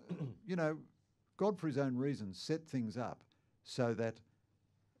course, you know, God, for his own reasons, set things up so that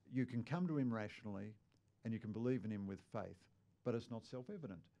you can come to him rationally and you can believe in him with faith, but it's not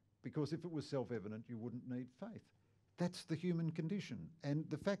self-evident. Because if it was self-evident, you wouldn't need faith. That's the human condition. And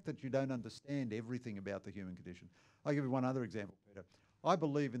the fact that you don't understand everything about the human condition. I'll give you one other example, Peter. I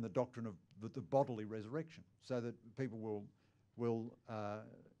believe in the doctrine of the bodily resurrection, so that people will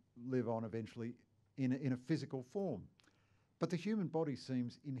live on eventually in a physical form. But the human body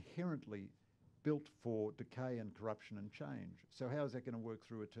seems inherently built for decay and corruption and change. So how is that going to work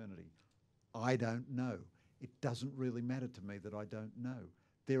through eternity? I don't know. It doesn't really matter to me that I don't know.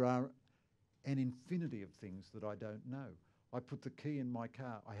 There are an infinity of things that I don't know. I put the key in my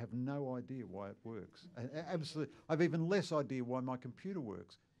car. I have no idea why it works. Absolutely. I've even less idea why my computer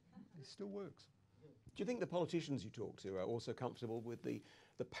works. It still works. Do you think the politicians you talk to are also comfortable with the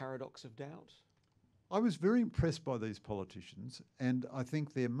paradox of doubt? I was very impressed by these politicians, and I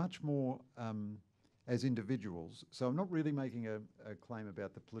think they're much more as individuals. So I'm not really making a claim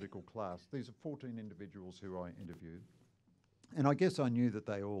about the political class. These are 14 individuals who I interviewed. And I guess I knew that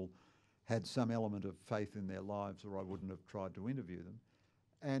they all had some element of faith in their lives, or I wouldn't have tried to interview them.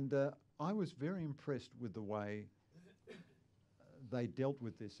 And I was very impressed with the way they dealt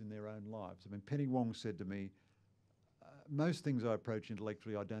with this in their own lives. I mean, Penny Wong said to me, most things I approach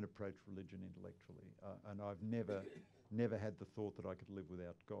intellectually, I don't approach religion intellectually. And I've never had the thought that I could live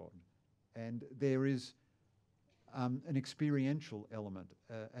without God. And there is an experiential element,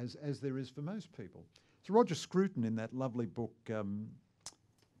 as there is for most people. So Roger Scruton, in that lovely book,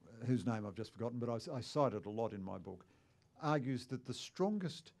 whose name I've just forgotten, but I cite it a lot in my book, argues that the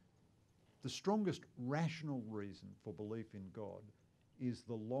strongest rational reason for belief in God is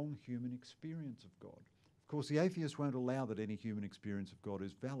the long human experience of God. Of course, the atheists won't allow that any human experience of God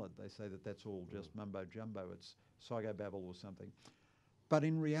is valid. They say that that's all just mumbo-jumbo, it's psychobabble or something. But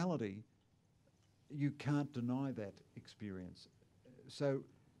in reality, you can't deny that experience. So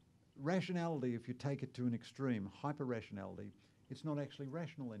rationality, if you take it to an extreme, hyper-rationality, it's not actually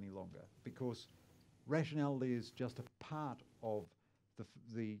rational any longer, because rationality is just a part of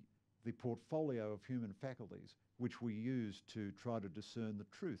the portfolio of human faculties which we use to try to discern the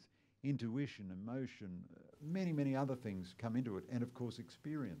truth. Intuition, emotion, many, many other things come into it, and of course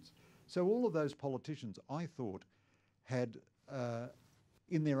experience. So all of those politicians, I thought, had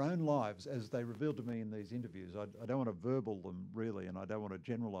in their own lives, as they revealed to me in these interviews, I don't want to verbal them really, and I don't want to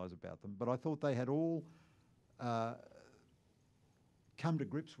generalise about them, but I thought they had all come to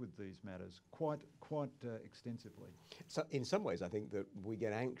grips with these matters quite extensively. So in some ways, I think that we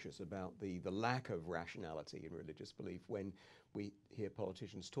get anxious about the lack of rationality in religious belief when we hear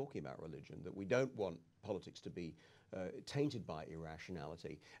politicians talking about religion, that we don't want politics to be tainted by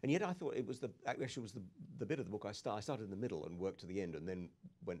irrationality. And yet I thought it was the bit of the book I started in the middle and worked to the end and then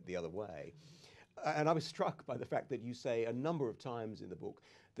went the other way. And I was struck by the fact that you say a number of times in the book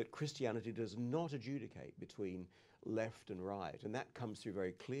that Christianity does not adjudicate between left and right, and that comes through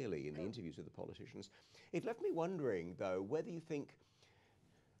very clearly in the interviews with the politicians. It left me wondering, though, whether you think,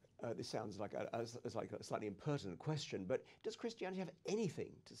 this sounds like a slightly impertinent question, but does Christianity have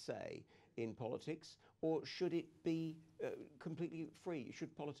anything to say in politics, or should it be completely free? Should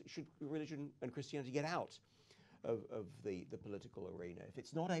religion and Christianity get out of the political arena if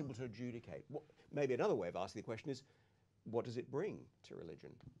it's not able to adjudicate? Maybe another way of asking the question is, what does it bring to religion,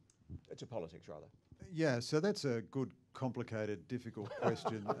 to politics rather? Yeah, so that's a good, complicated, difficult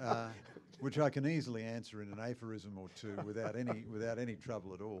question, which I can easily answer in an aphorism or two without any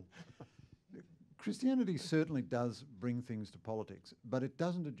trouble at all. Christianity certainly does bring things to politics, but it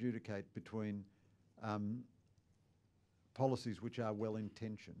doesn't adjudicate between policies which are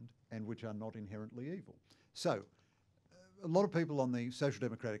well-intentioned and which are not inherently evil. So, a lot of people on the social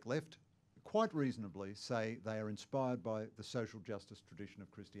democratic left quite reasonably say they are inspired by the social justice tradition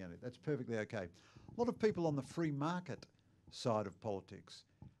of Christianity. That's perfectly okay. A lot of people on the free market side of politics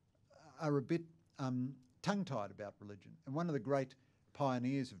are a bit tongue-tied about religion. And one of the great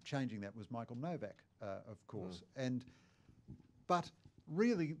pioneers of changing that was Michael Novak, of course. But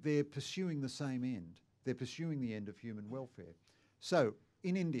really, they're pursuing the same end. They're pursuing the end of human welfare. So,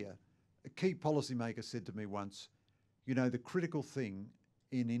 in India, a key policymaker said to me once, you know, the critical thing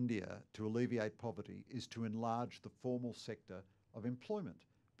in India to alleviate poverty is to enlarge the formal sector of employment.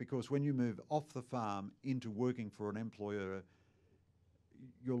 Because when you move off the farm into working for an employer,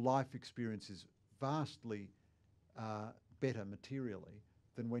 your life experience is vastly better materially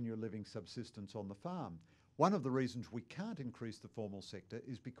than when you're living subsistence on the farm. One of the reasons we can't increase the formal sector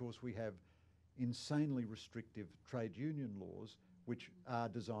is because we have insanely restrictive trade union laws which are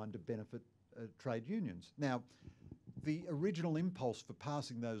designed to benefit trade unions. Now, the original impulse for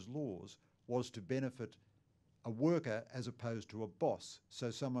passing those laws was to benefit a worker as opposed to a boss,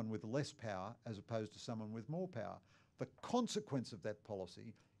 so someone with less power as opposed to someone with more power. The consequence of that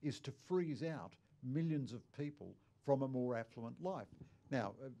policy is to freeze out millions of people from a more affluent life.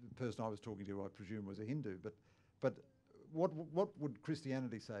 Now, the person I was talking to, I presume, was a Hindu, but what would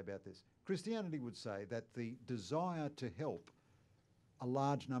Christianity say about this? Christianity would say that the desire to help a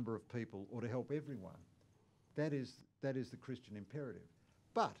large number of people or to help everyone, that is the Christian imperative.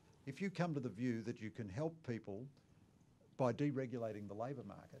 But if you come to the view that you can help people by deregulating the labour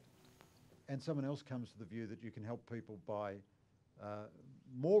market, and someone else comes to the view that you can help people by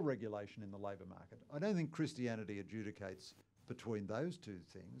more regulation in the labour market, I don't think Christianity adjudicates between those two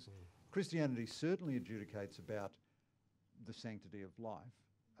things. Christianity certainly adjudicates about the sanctity of life,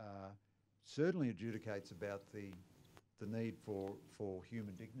 certainly adjudicates about the need for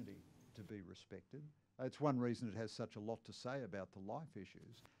human dignity to be respected. It's one reason it has such a lot to say about the life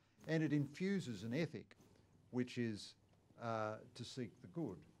issues. And it infuses an ethic which is to seek the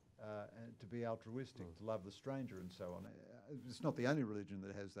good, and to be altruistic, to love the stranger and so on. It's not the only religion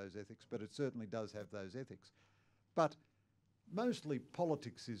that has those ethics, but it certainly does have those ethics. But mostly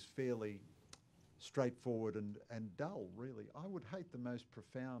politics is fairly straightforward and dull, really. I would hate the most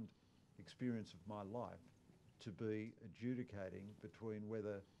profound experience of my life to be adjudicating between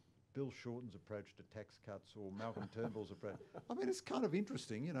whether Bill Shorten's approach to tax cuts or Malcolm Turnbull's approach. I mean, it's kind of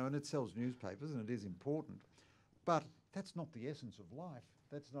interesting, you know, and it sells newspapers and it is important, but that's not the essence of life.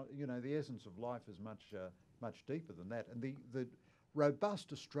 That's not, you know, the essence of life is much deeper than that. And the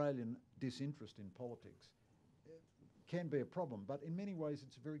robust Australian disinterest in politics can be a problem, but in many ways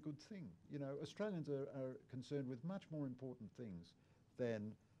it's a very good thing. You know, Australians are concerned with much more important things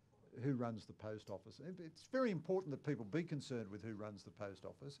than who runs the post office. It's very important that people be concerned with who runs the post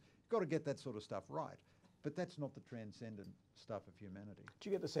office. You've got to get that sort of stuff right, but that's not the transcendent stuff of humanity. Do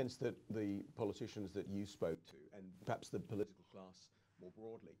you get the sense that the politicians that you spoke to, and perhaps the political class more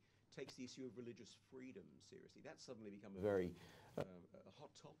broadly, takes the issue of religious freedom seriously? That's suddenly become a very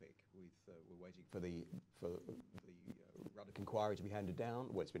hot topic. We're waiting for the Ruddock inquiry to be handed down.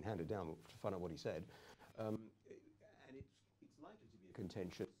 Well, it's been handed down. We'll find out what he said, and it's likely to be a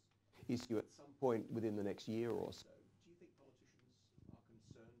contentious issue at some point within the next year or so. Do you think politicians are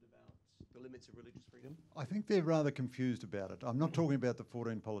concerned about the limits of religious freedom? I think they're rather confused about it. I'm not talking about the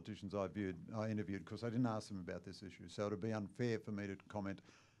 14 politicians I interviewed, because I didn't ask them about this issue, so it would be unfair for me to comment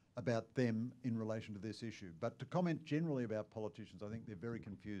about them in relation to this issue. But to comment generally about politicians, I think they're very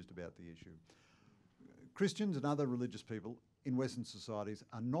confused about the issue. Christians and other religious people in Western societies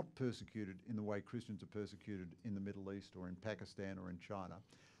are not persecuted in the way Christians are persecuted in the Middle East or in Pakistan or in China.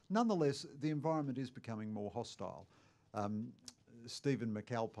 Nonetheless, the environment is becoming more hostile. Stephen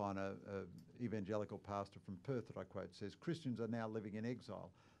McAlpine, an evangelical pastor from Perth that I quote, says Christians are now living in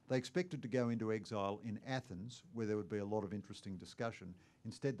exile. They expected to go into exile in Athens, where there would be a lot of interesting discussion.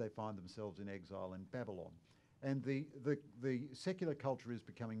 Instead, they find themselves in exile in Babylon. And the secular culture is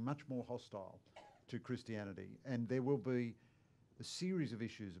becoming much more hostile to Christianity, and there will be a series of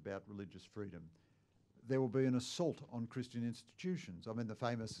issues about religious freedom. There will be an assault on Christian institutions. I mean,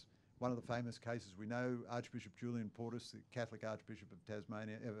 one of the famous cases we know, Archbishop Julian Portis, the Catholic Archbishop of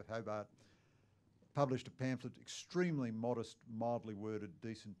Tasmania, Hobart, published a pamphlet, extremely modest, mildly worded,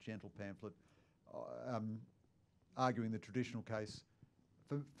 decent, gentle pamphlet, arguing the traditional case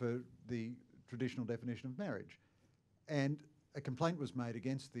for the traditional definition of marriage. And a complaint was made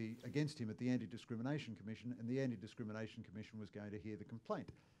against him at the Anti-Discrimination Commission, and the Anti-Discrimination Commission was going to hear the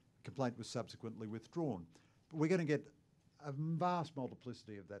complaint. The complaint was subsequently withdrawn. But we're going to get a vast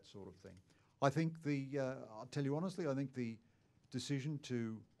multiplicity of that sort of thing. I think I'll tell you honestly, I think the decision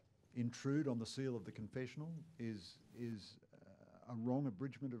to intrude on the seal of the confessional is a wrong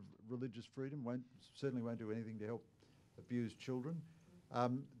abridgment of religious freedom. Certainly won't do anything to help abused children.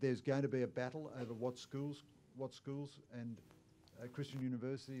 There's going to be a battle over what schools and Christian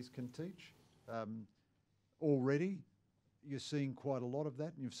universities can teach. Already, you're seeing quite a lot of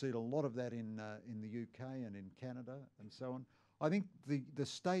that, and you've seen a lot of that in the UK and in Canada and so on. I think the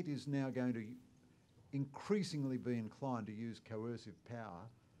state is now going to increasingly be inclined to use coercive power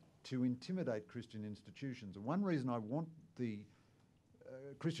to intimidate Christian institutions. And one reason I want the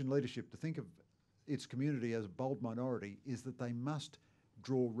Christian leadership to think of its community as a bold minority is that they must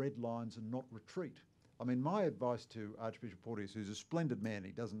draw red lines and not retreat. I mean, my advice to Archbishop Porteous, who's a splendid man,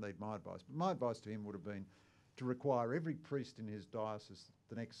 he doesn't need my advice, but my advice to him would have been to require every priest in his diocese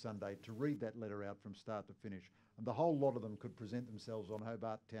the next Sunday to read that letter out from start to finish, and the whole lot of them could present themselves on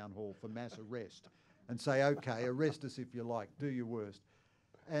Hobart Town Hall for mass arrest and say, okay, arrest us if you like, do your worst.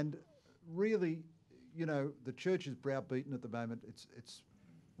 And really, you know, the church is browbeaten at the moment. It's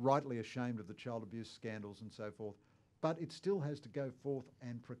rightly ashamed of the child abuse scandals and so forth, but it still has to go forth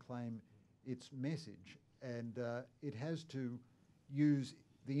and proclaim its message, and it has to use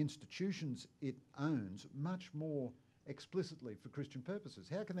the institutions it owns much more explicitly for Christian purposes.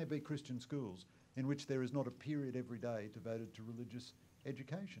 How can there be Christian schools in which there is not a period every day devoted to religious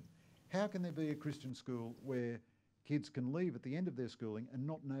education? How can there be a Christian school where kids can leave at the end of their schooling and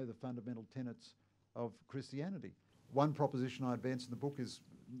not know the fundamental tenets of Christianity? One proposition I advance in the book is,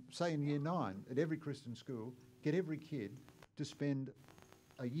 say in year 9, at every Christian school, get every kid to spend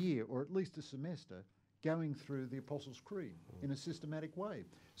a year or at least a semester going through the Apostles' Creed in a systematic way.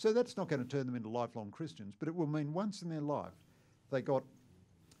 So that's not going to turn them into lifelong Christians, but it will mean once in their life they got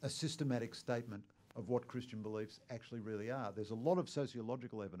a systematic statement of what Christian beliefs actually really are. There's a lot of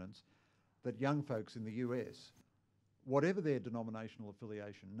sociological evidence that young folks in the US, whatever their denominational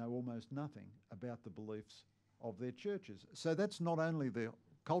affiliation, know almost nothing about the beliefs of their churches. So that's not only the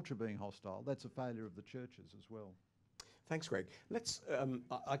culture being hostile, that's a failure of the churches as well. Thanks, Greg. Let's.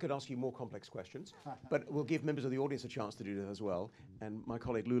 I could ask you more complex questions, but we'll give members of the audience a chance to do that as well. And my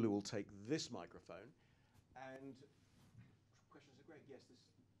colleague Lulu will take this microphone. And questions to Greg? Yes, this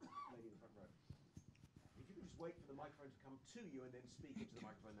lady in the front row. If you could just wait for the microphone to come to you and then speak into the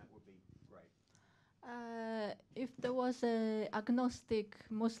microphone, that would be great. If there was a agnostic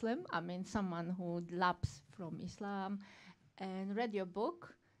Muslim, I mean someone who lapsed from Islam and read your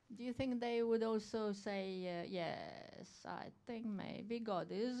book, do you think they would also say, yes, I think maybe God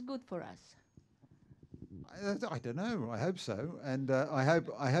is good for us? I don't know. I hope so, and I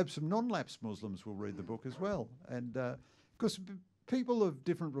hope some non-lapsed Muslims will read the book as well. And because people of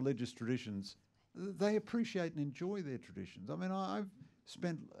different religious traditions, they appreciate and enjoy their traditions. I mean, I've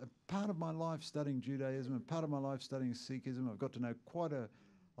spent a part of my life studying Judaism, and part of my life studying Sikhism. I've got to know quite a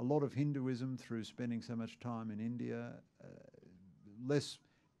lot of Hinduism through spending so much time in India. Less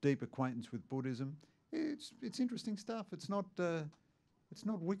deep acquaintance with Buddhism. It's interesting stuff. It's not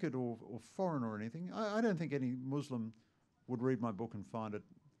wicked or foreign or anything. I don't think any Muslim would read my book and find it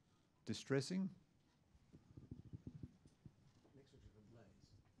distressing.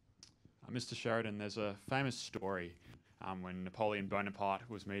 Mr. Sheridan, there's a famous story when Napoleon Bonaparte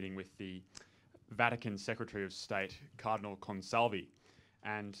was meeting with the Vatican Secretary of State, Cardinal Consalvi,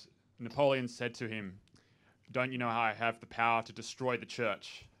 and Napoleon said to him, "Don't you know how I have the power to destroy the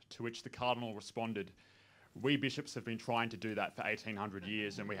church?" To which the Cardinal responded, "We bishops have been trying to do that for 1800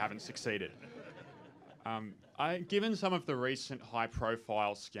 years and we haven't succeeded." Given some of the recent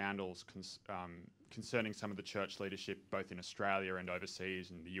high-profile scandals concerning some of the church leadership, both in Australia and overseas,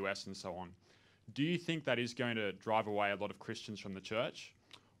 in the US and so on, do you think that is going to drive away a lot of Christians from the church?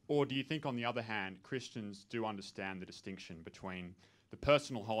 Or do you think, on the other hand, Christians do understand the distinction between the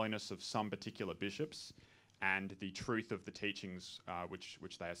personal holiness of some particular bishops and the truth of the teachings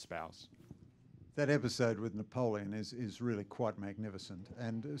which they espouse? That episode with Napoleon is really quite magnificent,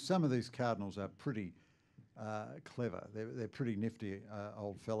 and some of these cardinals are pretty clever. They're pretty nifty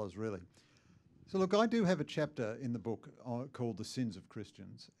old fellas, really. So look, I do have a chapter in the book called The Sins of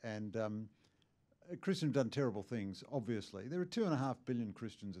Christians, and Christians have done terrible things, obviously. There are 2.5 billion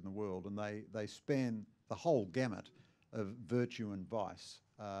Christians in the world, and they span the whole gamut of virtue and vice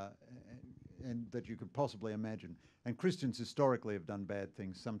and that you could possibly imagine. And Christians historically have done bad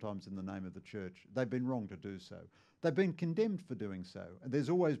things, sometimes in the name of the church. They've been wrong to do so. They've been condemned for doing so. And there's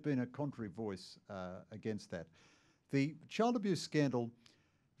always been a contrary voice against that. The child abuse scandal,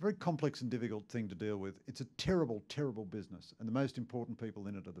 a very complex and difficult thing to deal with. It's a terrible, terrible business. And the most important people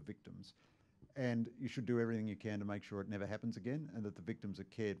in it are the victims. And you should do everything you can to make sure it never happens again and that the victims are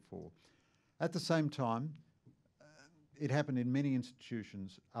cared for. At the same time, it happened in many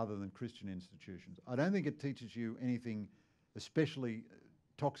institutions other than Christian institutions. I don't think it teaches you anything especially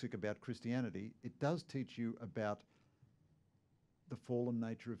toxic about Christianity. It does teach you about the fallen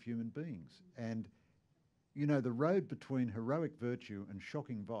nature of human beings. And, you know, the road between heroic virtue and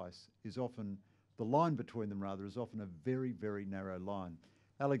shocking vice is often, the line between them rather, is often a very, very narrow line.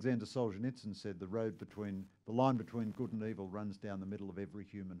 Alexander Solzhenitsyn said the line between good and evil runs down the middle of every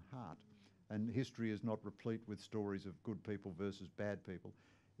human heart. And history is not replete with stories of good people versus bad people.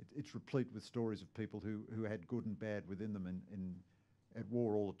 It's replete with stories of people who had good and bad within them at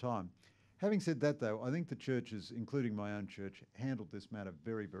war all the time. Having said that, though, I think the churches, including my own church, handled this matter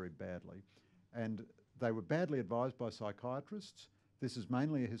very, very badly. And they were badly advised by psychiatrists. This is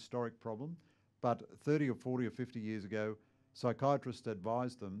mainly a historic problem, but 30 or 40 or 50 years ago, psychiatrists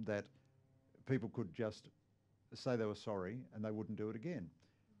advised them that people could just say they were sorry and they wouldn't do it again.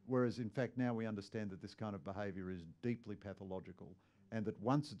 Whereas, in fact, now we understand that this kind of behaviour is deeply pathological and that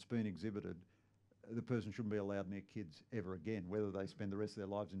once it's been exhibited, the person shouldn't be allowed near kids ever again. Whether they spend the rest of their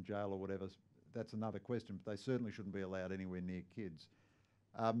lives in jail or whatever, that's another question, but they certainly shouldn't be allowed anywhere near kids.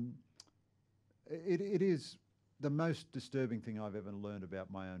 It is the most disturbing thing I've ever learned about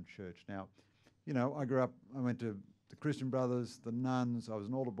my own church. Now, you know, I went to the Christian Brothers, the nuns. I was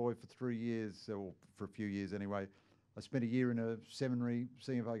an altar boy for 3 years, or for a few years anyway. I spent a year in a seminary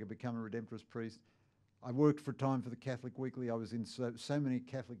seeing if I could become a Redemptorist priest. I worked for a time for the Catholic Weekly. I was in so many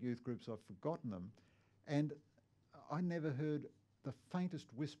Catholic youth groups, I've forgotten them. And I never heard the faintest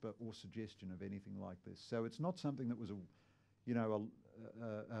whisper or suggestion of anything like this. So it's not something that was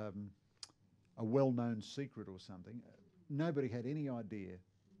a well-known secret or something. Nobody had any idea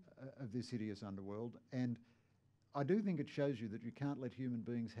of this hideous underworld, and I do think it shows you that you can't let human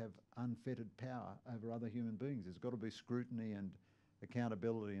beings have unfettered power over other human beings. There's got to be scrutiny and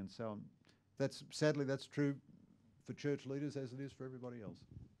accountability and so on. Sadly, that's true for church leaders as it is for everybody else.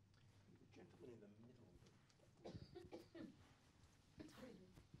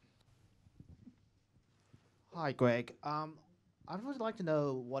 Hi, Greg. I would like to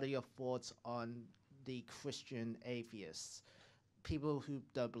know what are your thoughts on the Christian atheists, people who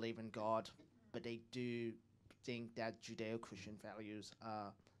don't believe in God, but they do think that Judeo-Christian values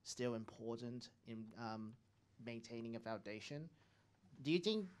are still important in maintaining a foundation. Do you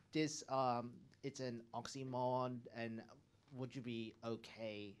think this it's an oxymoron, and would you be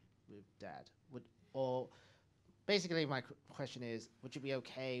okay with that? Basically, my question is, would you be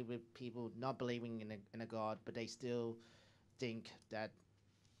okay with people not believing in a God, but they still think that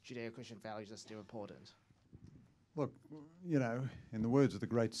Judeo-Christian values are still important? Look, you know, in the words of the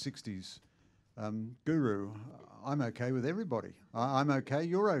great 60s guru, I'm okay with everybody. I'm okay,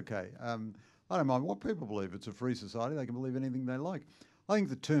 you're okay. I don't mind what people believe. It's a free society. They can believe anything they like. I think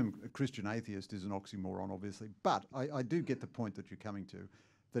the term Christian atheist is an oxymoron, obviously, but I do get the point that you're coming to,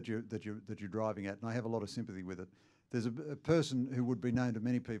 that you're driving at, and I have a lot of sympathy with it. There's a person who would be known to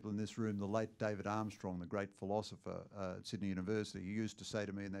many people in this room, the late David Armstrong, the great philosopher at Sydney University. He used to say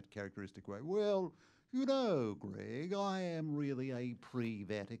to me in that characteristic way, well, you know, Greg, I am really a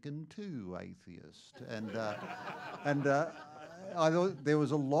pre-Vatican II atheist. And I thought there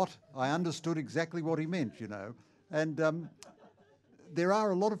was a lot. I understood exactly what he meant, you know. And there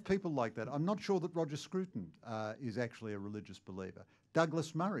are a lot of people like that. I'm not sure that Roger Scruton is actually a religious believer.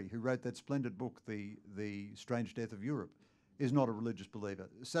 Douglas Murray, who wrote that splendid book, The Strange Death of Europe, is not a religious believer.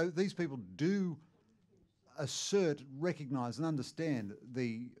 So these people do assert, recognise and understand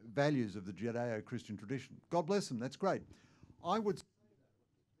the values of the Judeo-Christian tradition. God bless them, that's great. I would say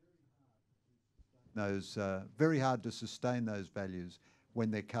those very hard to sustain those values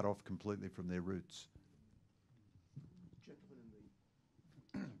when they're cut off completely from their roots.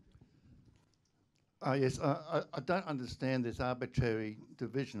 Yes, I don't understand this arbitrary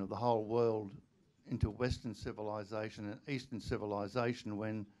division of the whole world into Western civilization and Eastern civilization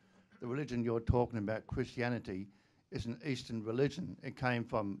when the religion you're talking about, Christianity, is an Eastern religion. It came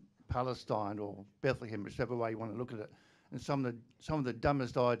from Palestine or Bethlehem, whichever way you want to look at it. And some of the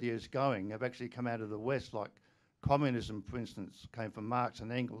dumbest ideas going have actually come out of the West, like communism, for instance, came from Marx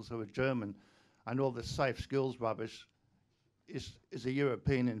and Engels, who were German, and all the safe skills rubbish is a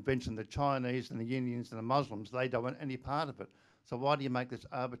European invention. The Chinese and the Indians and the Muslims, they don't want any part of it. So why do you make this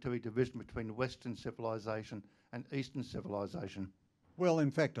arbitrary division between Western civilization and Eastern civilization? Well,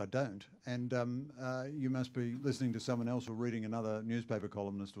 in fact, I don't. And you must be listening to someone else or reading another newspaper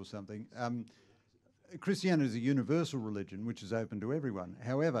columnist or something. Christianity is a universal religion which is open to everyone.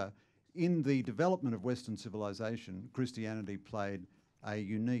 However, in the development of Western civilization, Christianity played a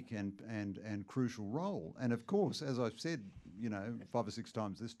unique and crucial role. And of course, as I've said, you know, 5 or 6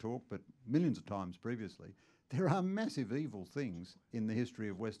 times this talk, but millions of times previously, there are massive evil things in the history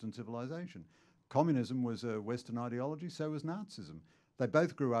of Western civilization. Communism was a Western ideology, so was Nazism. They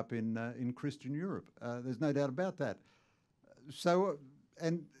both grew up in Christian Europe. There's no doubt about that. So,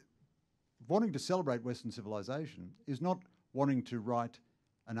 and wanting to celebrate Western civilization is not wanting to write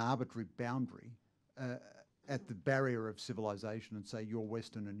an arbitrary boundary at the barrier of civilization and say you're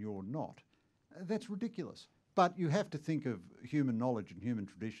Western and you're not. That's ridiculous. But you have to think of human knowledge and human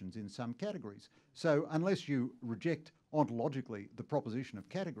traditions in some categories. So unless you reject ontologically the proposition of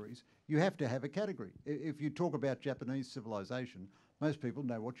categories, you have to have a category. If you talk about Japanese civilization, most people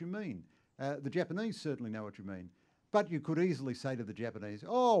know what you mean. The Japanese certainly know what you mean. But you could easily say to the Japanese,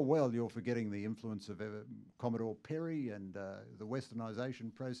 oh, well, you're forgetting the influence of Commodore Perry and the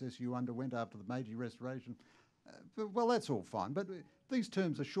westernization process you underwent after the Meiji Restoration. Well, that's all fine, but these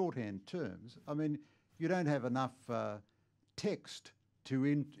terms are shorthand terms. I mean, you don't have enough text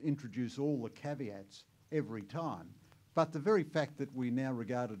to introduce all the caveats every time. But the very fact that we now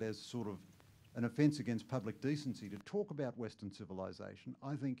regard it as sort of an offence against public decency to talk about Western civilization,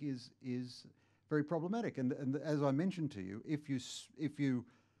 I think is very problematic. And as I mentioned to you, if you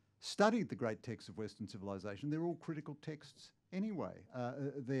studied the great texts of Western civilization, they're all critical texts anyway.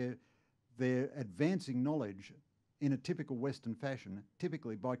 They're advancing knowledge in a typical Western fashion,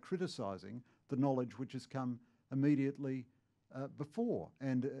 typically by criticising the knowledge which has come immediately before,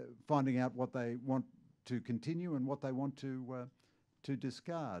 and finding out what they want to continue and what they want to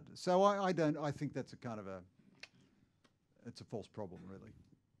discard. So I think that's it's a false problem, really.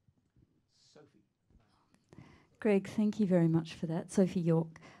 Sophie. Greg, thank you very much for that. Sophie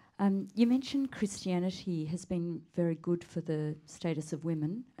York. You mentioned Christianity has been very good for the status of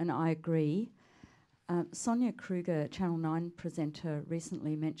women, and I agree. Sonia Kruger, Channel 9 presenter,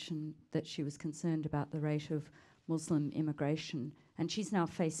 recently mentioned that she was concerned about the rate of Muslim immigration, and she's now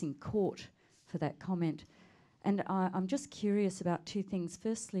facing court for that comment. And I'm just curious about two things.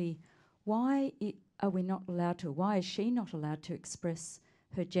 Firstly, why is she not allowed to express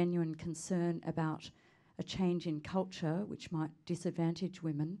her genuine concern about a change in culture which might disadvantage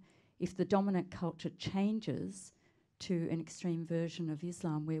women if the dominant culture changes to an extreme version of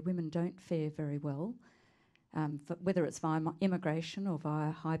Islam where women don't fare very well, whether it's via immigration or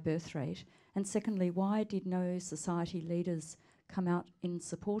via high birth rate? And secondly, why did no society leaders come out in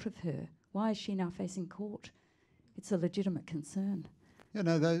support of her? Why is she now facing court? It's a legitimate concern. Yeah,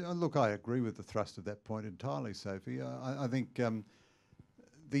 no, look, I agree with the thrust of that point entirely, Sophie. I think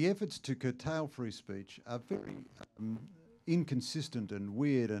the efforts to curtail free speech are very inconsistent and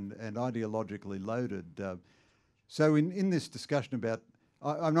weird and ideologically loaded. So in this discussion about,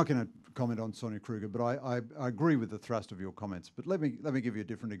 I'm not going to comment on Sonia Kruger, but I agree with the thrust of your comments. But let me give you a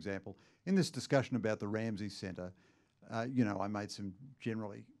different example. In this discussion about the Ramsay Centre, I made some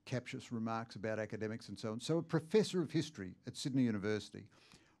generally captious remarks about academics and so on. So a professor of history at Sydney University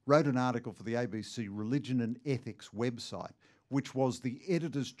wrote an article for the ABC Religion and Ethics website, which was the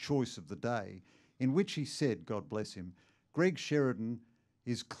editor's choice of the day, in which he said, God bless him, Greg Sheridan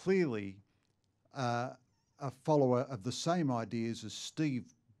is clearly a follower of the same ideas as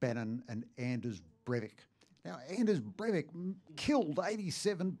Steve Bannon and Anders Breivik. Now, Anders Breivik killed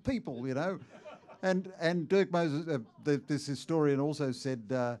 87 people, And Dirk Moses, this historian, also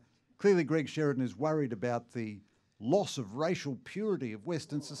said, clearly Greg Sheridan is worried about the loss of racial purity of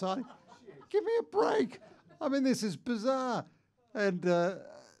Western society. Give me a break. I mean, this is bizarre. And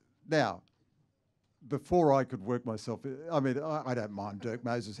now, before I could work myself, I don't mind Dirk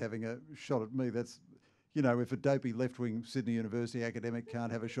Moses having a shot at me. That's, if a dopey left-wing Sydney University academic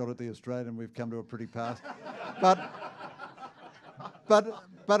can't have a shot at the Australian, we've come to a pretty pass. But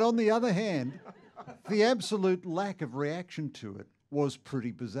on the other hand, the absolute lack of reaction to it was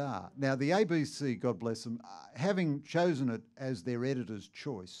pretty bizarre. Now, the ABC, God bless them, having chosen it as their editor's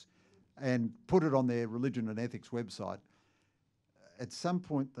choice and put it on their religion and ethics website, at some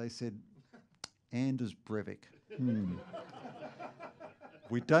point they said, Anders Breivik.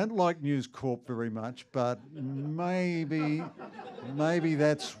 We don't like News Corp very much, but maybe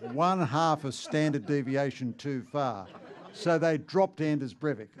that's one half a standard deviation too far. So they dropped Anders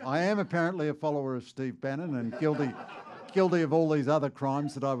Breivik. I am apparently a follower of Steve Bannon and guilty of all these other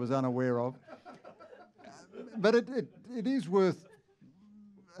crimes that I was unaware of. But it is worth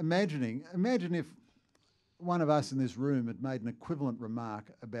imagining. Imagine if one of us in this room had made an equivalent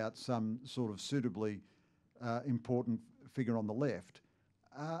remark about some sort of suitably important figure on the left.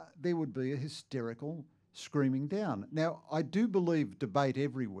 There would be a hysterical screaming down. Now, I do believe debate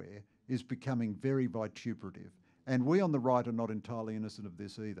everywhere is becoming very vituperative. And we on the right are not entirely innocent of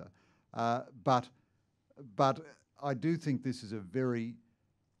this either. But I do think this is a very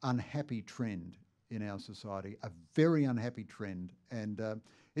unhappy trend in our society, a very unhappy trend. And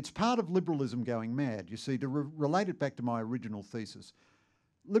it's part of liberalism going mad. You see, to relate it back to my original thesis,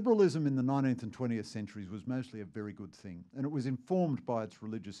 liberalism in the 19th and 20th centuries was mostly a very good thing, and it was informed by its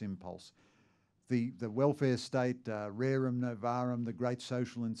religious impulse. The welfare state, rerum novarum, the great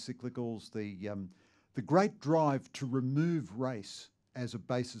social encyclicals, the great drive to remove race as a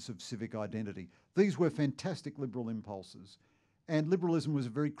basis of civic identity. These were fantastic liberal impulses. And liberalism was a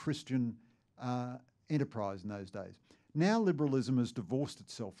very Christian enterprise in those days. Now liberalism has divorced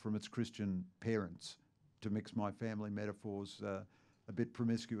itself from its Christian parents, to mix my family metaphors a bit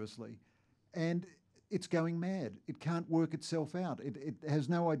promiscuously. And it's going mad. It can't work itself out. It has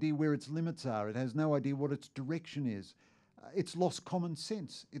no idea where its limits are. It has no idea what its direction is. It's lost common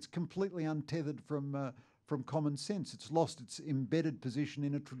sense. It's completely untethered from common sense. It's lost its embedded position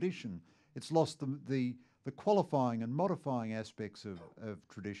in a tradition. It's lost the qualifying and modifying aspects of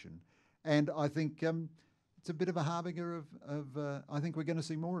tradition. And I think it's a bit of a harbinger of I think we're going to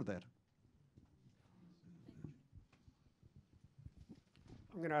see more of that.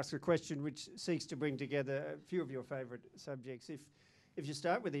 I'm going to ask a question which seeks to bring together a few of your favourite subjects. If you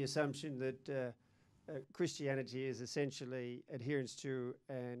start with the assumption that Christianity is essentially adherence to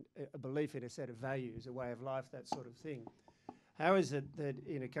and a belief in a set of values, a way of life, that sort of thing, how is it that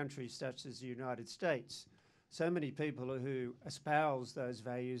in a country such as the United States, so many people who espouse those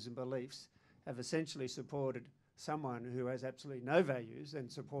values and beliefs have essentially supported someone who has absolutely no values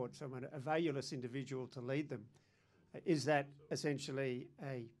and support someone, a valueless individual, to lead them? Is that essentially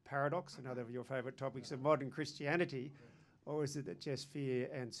a paradox, another of your favourite topics of modern Christianity, or is it that just fear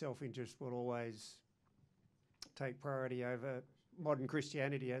and self-interest will always take priority over modern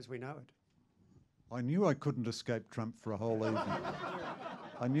Christianity as we know it? I knew I couldn't escape Trump for a whole evening.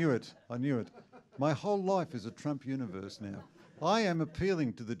 I knew it. My whole life is a Trump universe now. I am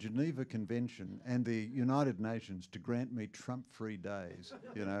appealing to the Geneva Convention and the United Nations to grant me Trump-free days,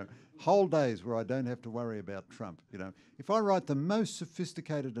 whole days where I don't have to worry about Trump, If I write the most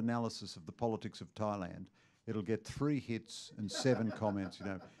sophisticated analysis of the politics of Thailand, it'll get 3 hits and 7 comments,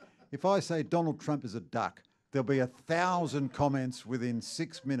 If I say Donald Trump is a duck, there'll be 1,000 comments within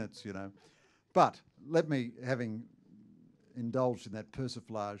 6 minutes, But let me, having indulged in that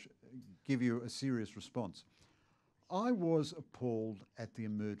persiflage, give you a serious response. I was appalled at the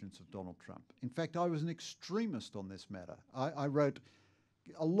emergence of Donald Trump. In fact, I was an extremist on this matter. I wrote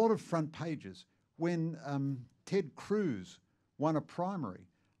a lot of front pages. When Ted Cruz won a primary,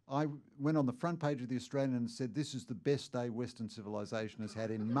 I went on the front page of the Australian and said, this is the best day Western civilization has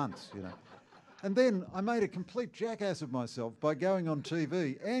had in months, And then I made a complete jackass of myself by going on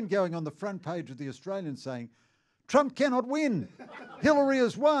TV and going on the front page of the Australian saying, Trump cannot win. Hillary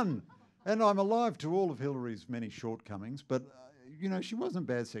has won. And I'm alive to all of Hillary's many shortcomings, but she wasn't a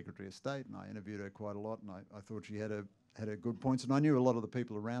bad Secretary of State, and I interviewed her quite a lot, and I thought she had her good points, and I knew a lot of the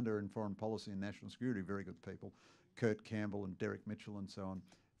people around her in foreign policy and national security, very good people, Kurt Campbell and Derek Mitchell and so on,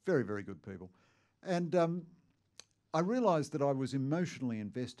 very, very good people. And I realised that I was emotionally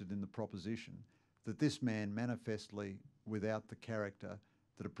invested in the proposition that this man, manifestly without the character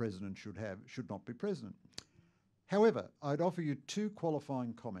that a president should have, should not be president. However, I'd offer you 2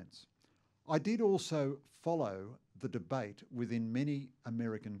 qualifying comments. I did also follow the debate within many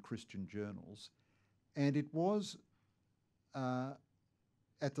American Christian journals, and it was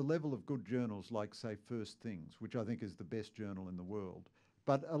at the level of good journals like, say, First Things, which I think is the best journal in the world,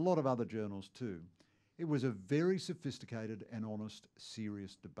 but a lot of other journals too. It was a very sophisticated and honest,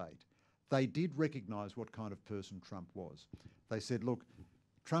 serious debate. They did recognise what kind of person Trump was. They said, look,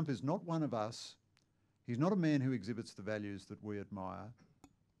 Trump is not one of us. He's not a man who exhibits the values that we admire.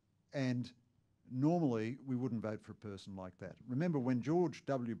 And normally we wouldn't vote for a person like that. Remember when George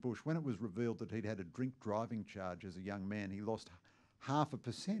W. Bush, when it was revealed that he'd had a drink driving charge as a young man, he lost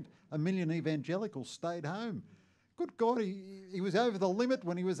 0.5%. 1 million evangelicals stayed home. Good God, he was over the limit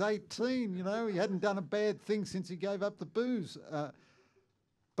when he was 18, he hadn't done a bad thing since he gave up the booze.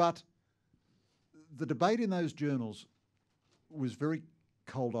 But the debate in those journals was very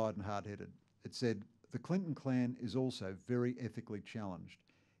cold-eyed and hard-headed. It said, the Clinton clan is also very ethically challenged.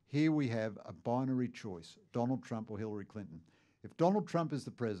 Here we have a binary choice, Donald Trump or Hillary Clinton. If Donald Trump is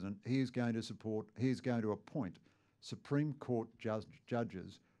the president, he is going to appoint Supreme Court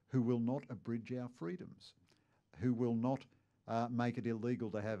judges who will not abridge our freedoms, who will not make it illegal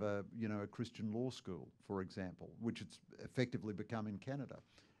to have a Christian law school, for example, which it's effectively become in Canada,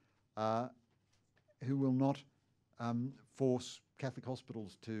 who will not force Catholic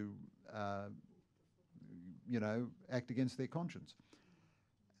hospitals to act against their conscience.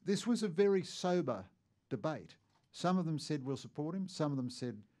 This was a very sober debate. Some of them said we'll support him, some of them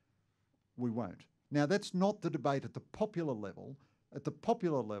said we won't. Now that's not the debate at the popular level. At the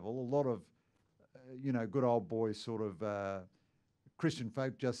popular level, a lot of, good old boy sort of Christian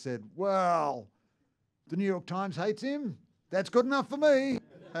folk just said, well, the New York Times hates him, that's good enough for me.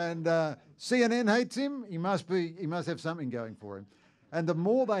 And CNN hates him, he must have something going for him. And the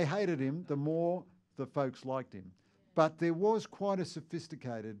more they hated him, the more the folks liked him. But there was quite a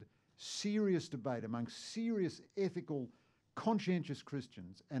sophisticated, serious debate among serious, ethical, conscientious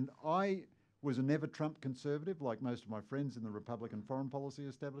Christians. And I was a never Trump conservative, like most of my friends in the Republican foreign policy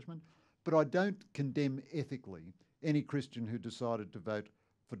establishment, but I don't condemn ethically any Christian who decided to vote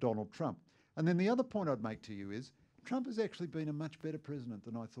for Donald Trump. And then the other point I'd make to you is, Trump has actually been a much better president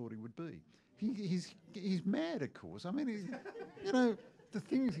than I thought he would be. He's mad, of course. I mean, the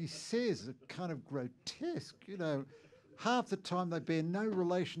things he says are kind of grotesque, Half the time they bear no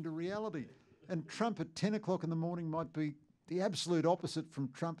relation to reality. And Trump at 10 o'clock in the morning might be the absolute opposite from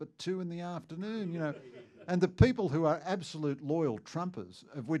Trump at 2 in the afternoon, And the people who are absolute loyal Trumpers,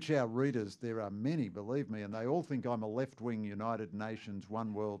 of which our readers, there are many, believe me, and they all think I'm a left-wing United Nations,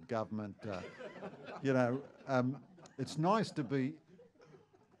 one world government. It's nice to be,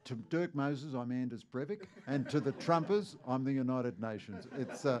 to Dirk Moses, I'm Anders Breivik, and to the Trumpers, I'm the United Nations.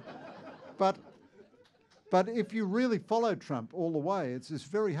 It's, but if you really follow Trump all the way, it's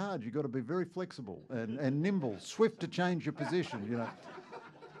very hard. You've got to be very flexible and nimble, swift to change your position, you know.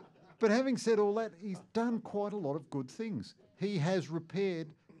 But having said all that, he's done quite a lot of good things. He has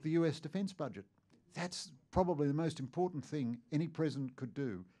repaired the US defence budget. That's probably the most important thing any president could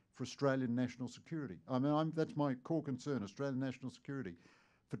do for Australian national security. I mean, that's my core concern, Australian national security.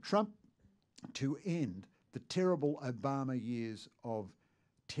 For Trump to end the terrible Obama years of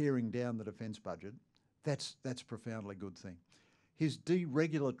tearing down the defence budget, that's a profoundly good thing. His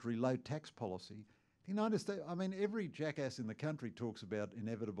deregulatory low tax policy, the United States, I mean, every jackass in the country talks about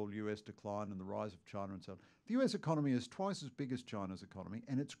inevitable US decline and the rise of China and so on. The US economy is twice as big as China's economy,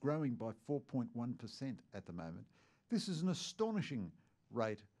 and it's growing by 4.1% at the moment. This is an astonishing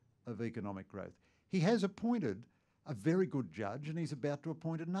rate of economic growth. He has appointed a very good judge, and he's about to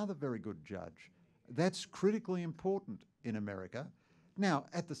appoint another very good judge. That's critically important in America. Now,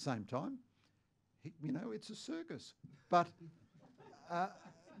 at the same time, you know, it's a circus.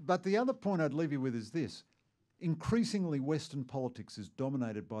 But the other point I'd leave you with is this. Increasingly, Western politics is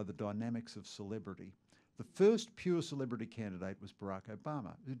dominated by the dynamics of celebrity. The first pure celebrity candidate was Barack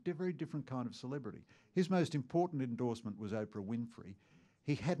Obama, a very different kind of celebrity. His most important endorsement was Oprah Winfrey.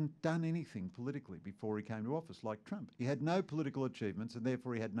 He hadn't done anything politically before he came to office, like Trump. He had no political achievements, and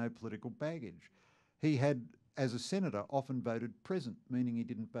therefore he had no political baggage. He had, as a senator, often voted present, meaning he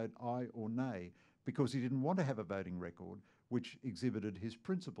didn't vote aye or nay, because he didn't want to have a voting record which exhibited his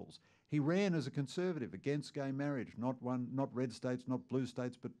principles. He ran as a conservative against gay marriage, not red states, not blue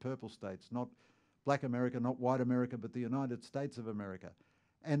states, but purple states, not black America, not white America, but the United States of America,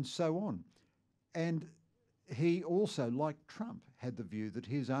 and so on. And he also, like Trump, had the view that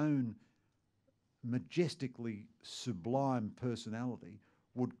his own majestically sublime personality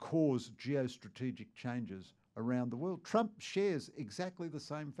would cause geostrategic changes around the world. Trump shares exactly the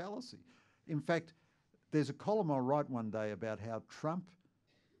same fallacy. In fact, there's a column I'll write one day about how Trump,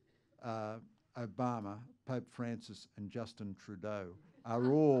 Obama, Pope Francis and Justin Trudeau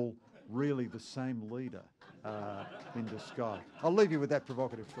are all really the same leader in disguise. I'll leave you with that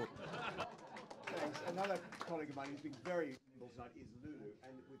provocative thought. Thanks. Another colleague of mine who's been very nimble tonight is Lulu,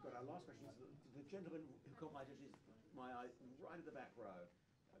 and we've got our last question. The gentleman who caught my attention is my eye right at the back row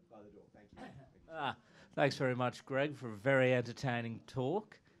by the door. Thank you. Thanks very much, Greg, for a very entertaining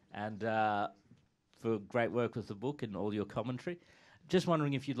talk and for great work with the book and all your commentary. Just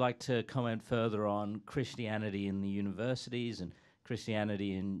wondering if you'd like to comment further on Christianity in the universities and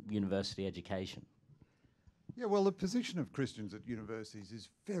Christianity in university education. Yeah, well, the position of Christians at universities is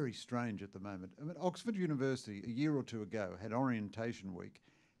very strange at the moment. I mean, Oxford University, a year or two ago, had orientation week,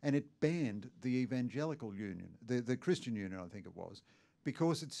 and it banned the Evangelical Union, the Christian Union, I think it was,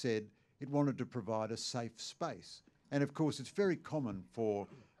 because it said it wanted to provide a safe space. And of course, it's very common for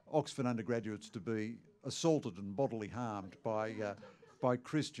Oxford undergraduates to be assaulted and bodily harmed by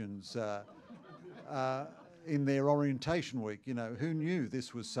Christians in their orientation week. You know, who knew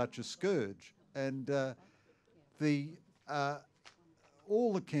this was such a scourge? And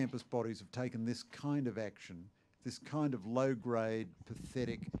all the campus bodies have taken this kind of action, this kind of low-grade,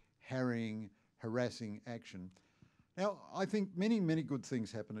 pathetic, harrying, harassing action. Now, I think many, many good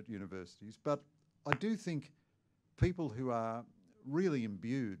things happen at universities, but I do think people who are really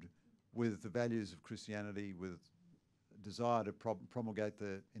imbued with the values of Christianity, with a desire to promulgate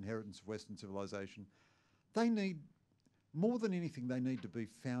the inheritance of Western civilization, they need, more than anything, they need to be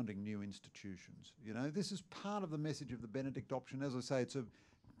founding new institutions. You know, this is part of the message of the Benedict option. As I say, it's a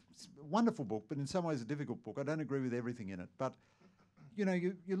wonderful book, but in some ways a difficult book. I don't agree with everything in it. But, you know,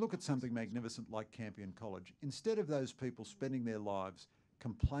 you look at something magnificent like Campion College. Instead of those people spending their lives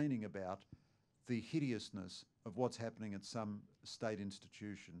complaining about the hideousness of what's happening at some state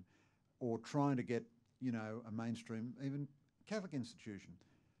institution or trying to get, you know, a mainstream, even Catholic institution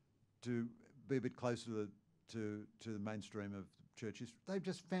to be a bit closer to the mainstream of church history. They've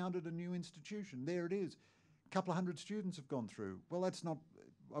just founded a new institution. There it is. A couple of hundred students have gone through. Well, that's not,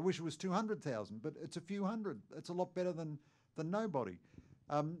 I wish it was 200,000, but it's a few hundred. It's a lot better than nobody.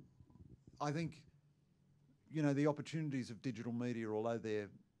 I think, you know, the opportunities of digital media, although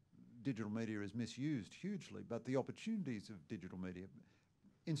digital media is misused hugely, but the opportunities of digital media,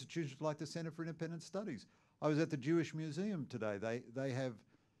 institutions like the Centre for Independent Studies. I was at the Jewish Museum today. They have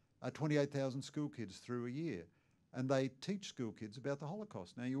 28,000 school kids through a year, and they teach school kids about the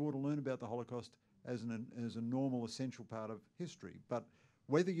Holocaust. Now, you ought to learn about the Holocaust as a normal, essential part of history. But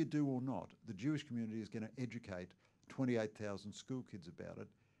whether you do or not, the Jewish community is going to educate 28,000 school kids about it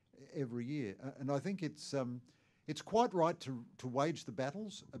every year. And I think it's quite right to wage the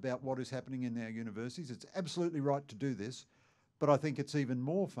battles about what is happening in our universities. It's absolutely right to do this, but I think it's even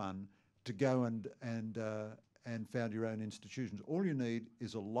more fun to go and found your own institutions. All you need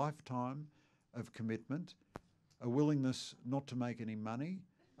is a lifetime of commitment, a willingness not to make any money,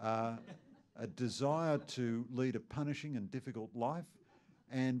 a desire to lead a punishing and difficult life,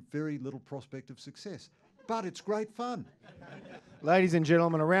 and very little prospect of success. But it's great fun. Ladies and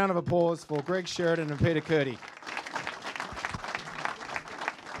gentlemen, a round of applause for Greg Sheridan and Peter Kurti.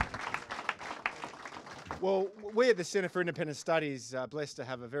 Well, we at the Centre for Independent Studies are blessed to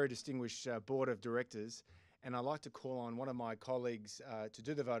have a very distinguished board of directors, and I'd like to call on one of my colleagues to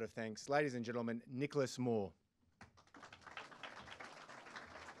do the vote of thanks. Ladies and gentlemen, Nicholas Moore.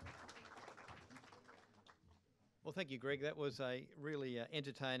 Well, thank you, Greg. That was a really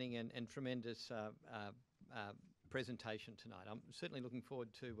entertaining and tremendous presentation tonight. I'm certainly looking forward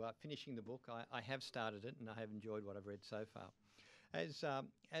to finishing the book. I have started it and I have enjoyed what I've read so far.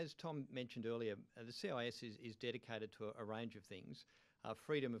 As Tom mentioned earlier, the CIS is dedicated to a range of things.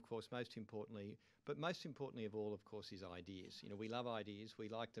 Freedom, of course, most importantly, but most importantly of all, of course, is ideas. You know, we love ideas. We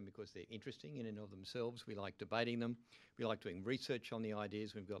like them because they're interesting in and of themselves. We like debating them. We like doing research on the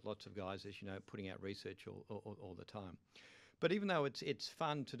ideas. We've got lots of guys, as you know, putting out research all the time. But even though it's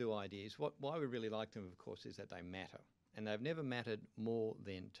fun to do ideas, why we really like them, of course, is that they matter. And they've never mattered more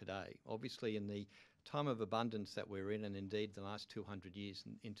than today. Obviously, in the time of abundance that we're in, and indeed the last 200 years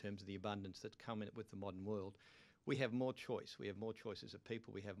in terms of the abundance that's come in with the modern world, we have more choice. We have more choice as a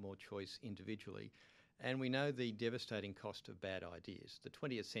people. We have more choice individually. And we know the devastating cost of bad ideas. The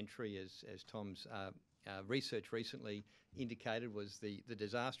 20th century, as Tom's research recently indicated, was the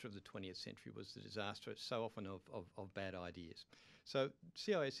disaster of the 20th century was the disaster so often of bad ideas. So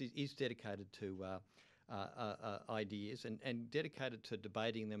CIS is dedicated to ideas and dedicated to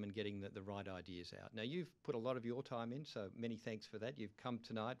debating them and getting the right ideas out. Now, you've put a lot of your time in, so many thanks for that. You've come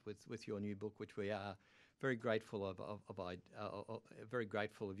tonight with your new book, which we are very grateful very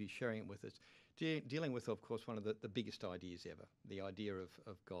grateful of you sharing it with us. Dealing with, of course, one of the biggest ideas ever, the idea of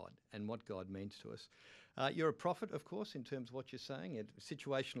God and what God means to us. You're a prophet, of course, in terms of what you're saying.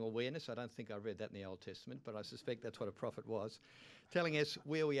 Situational awareness, I don't think I read that in the Old Testament, but I suspect that's what a prophet was. Telling us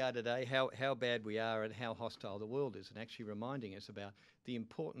where we are today, how bad we are and how hostile the world is, and actually reminding us about the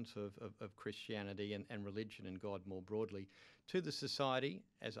importance of Christianity and religion and God more broadly to the society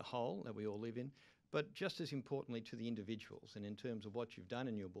as a whole that we all live in, but just as importantly to the individuals, and in terms of what you've done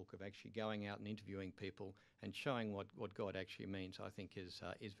in your book of actually going out and interviewing people and showing what God actually means, I think is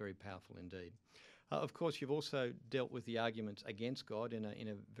very powerful indeed. Of course, you've also dealt with the arguments against God in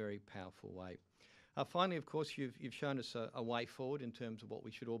a very powerful way. Finally, of course, you've shown us a way forward in terms of what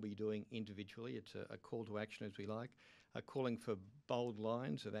we should all be doing individually. It's a call to action, as we like, calling for bold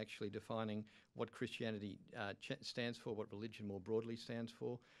lines of actually defining what Christianity stands for, what religion more broadly stands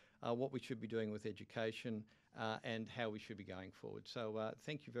for, what we should be doing with education, and how we should be going forward. So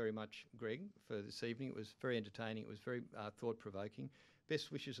thank you very much, Greg, for this evening. It was very entertaining. It was very thought-provoking.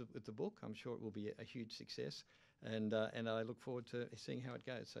 Best wishes with the book. I'm sure it will be a huge success, and I look forward to seeing how it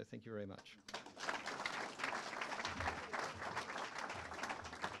goes. So thank you very much.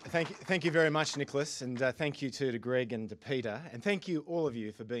 Thank you very much, Nicholas, and thank you to Greg and to Peter, and thank you all of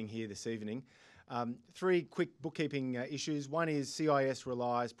you for being here this evening. Three quick bookkeeping issues. One is CIS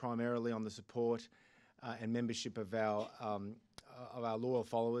relies primarily on the support and membership of our loyal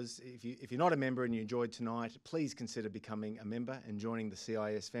followers. If you're not a member and you enjoyed tonight, please consider becoming a member and joining the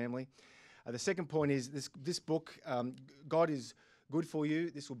CIS family. The second point is this book, God is Good for You.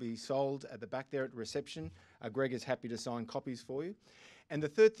 This will be sold at the back there at reception. Greg is happy to sign copies for you. And the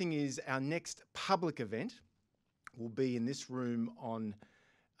third thing is our next public event will be in this room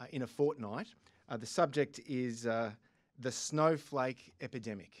in a fortnight. The subject is the snowflake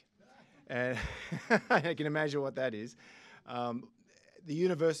epidemic. And you can imagine what that is. The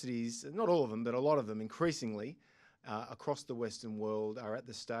universities, not all of them, but a lot of them increasingly across the Western world are at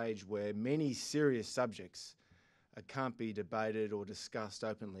the stage where many serious subjects can't be debated or discussed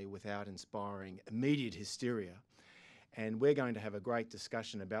openly without inspiring immediate hysteria. And we're going to have a great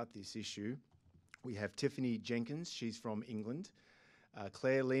discussion about this issue. We have Tiffany Jenkins, she's from England.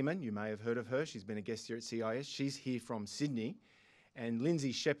 Claire Lehman, you may have heard of her. She's been a guest here at CIS. She's here from Sydney. And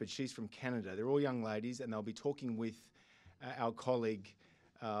Lindsay Shepherd, she's from Canada. They're all young ladies, and they'll be talking with our colleague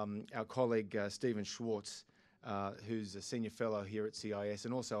Stephen Schwartz, who's a senior fellow here at CIS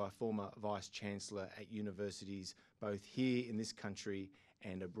and also a former vice-chancellor at universities both here in this country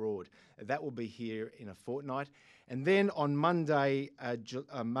and abroad. That will be here in a fortnight. And then on Monday,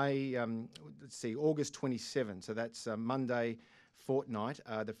 August 27, so that's Monday fortnight,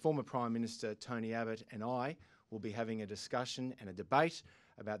 the former Prime Minister Tony Abbott and I will be having a discussion and a debate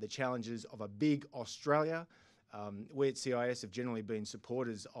about the challenges of a big Australia. We at CIS have generally been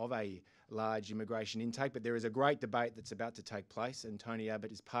supporters of a large immigration intake, but there is a great debate that's about to take place, and Tony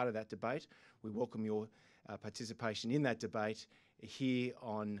Abbott is part of that debate. We welcome your participation in that debate here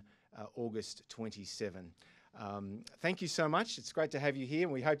on August 27. Thank you so much. It's great to have you here,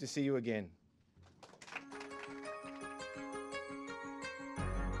 and we hope to see you again.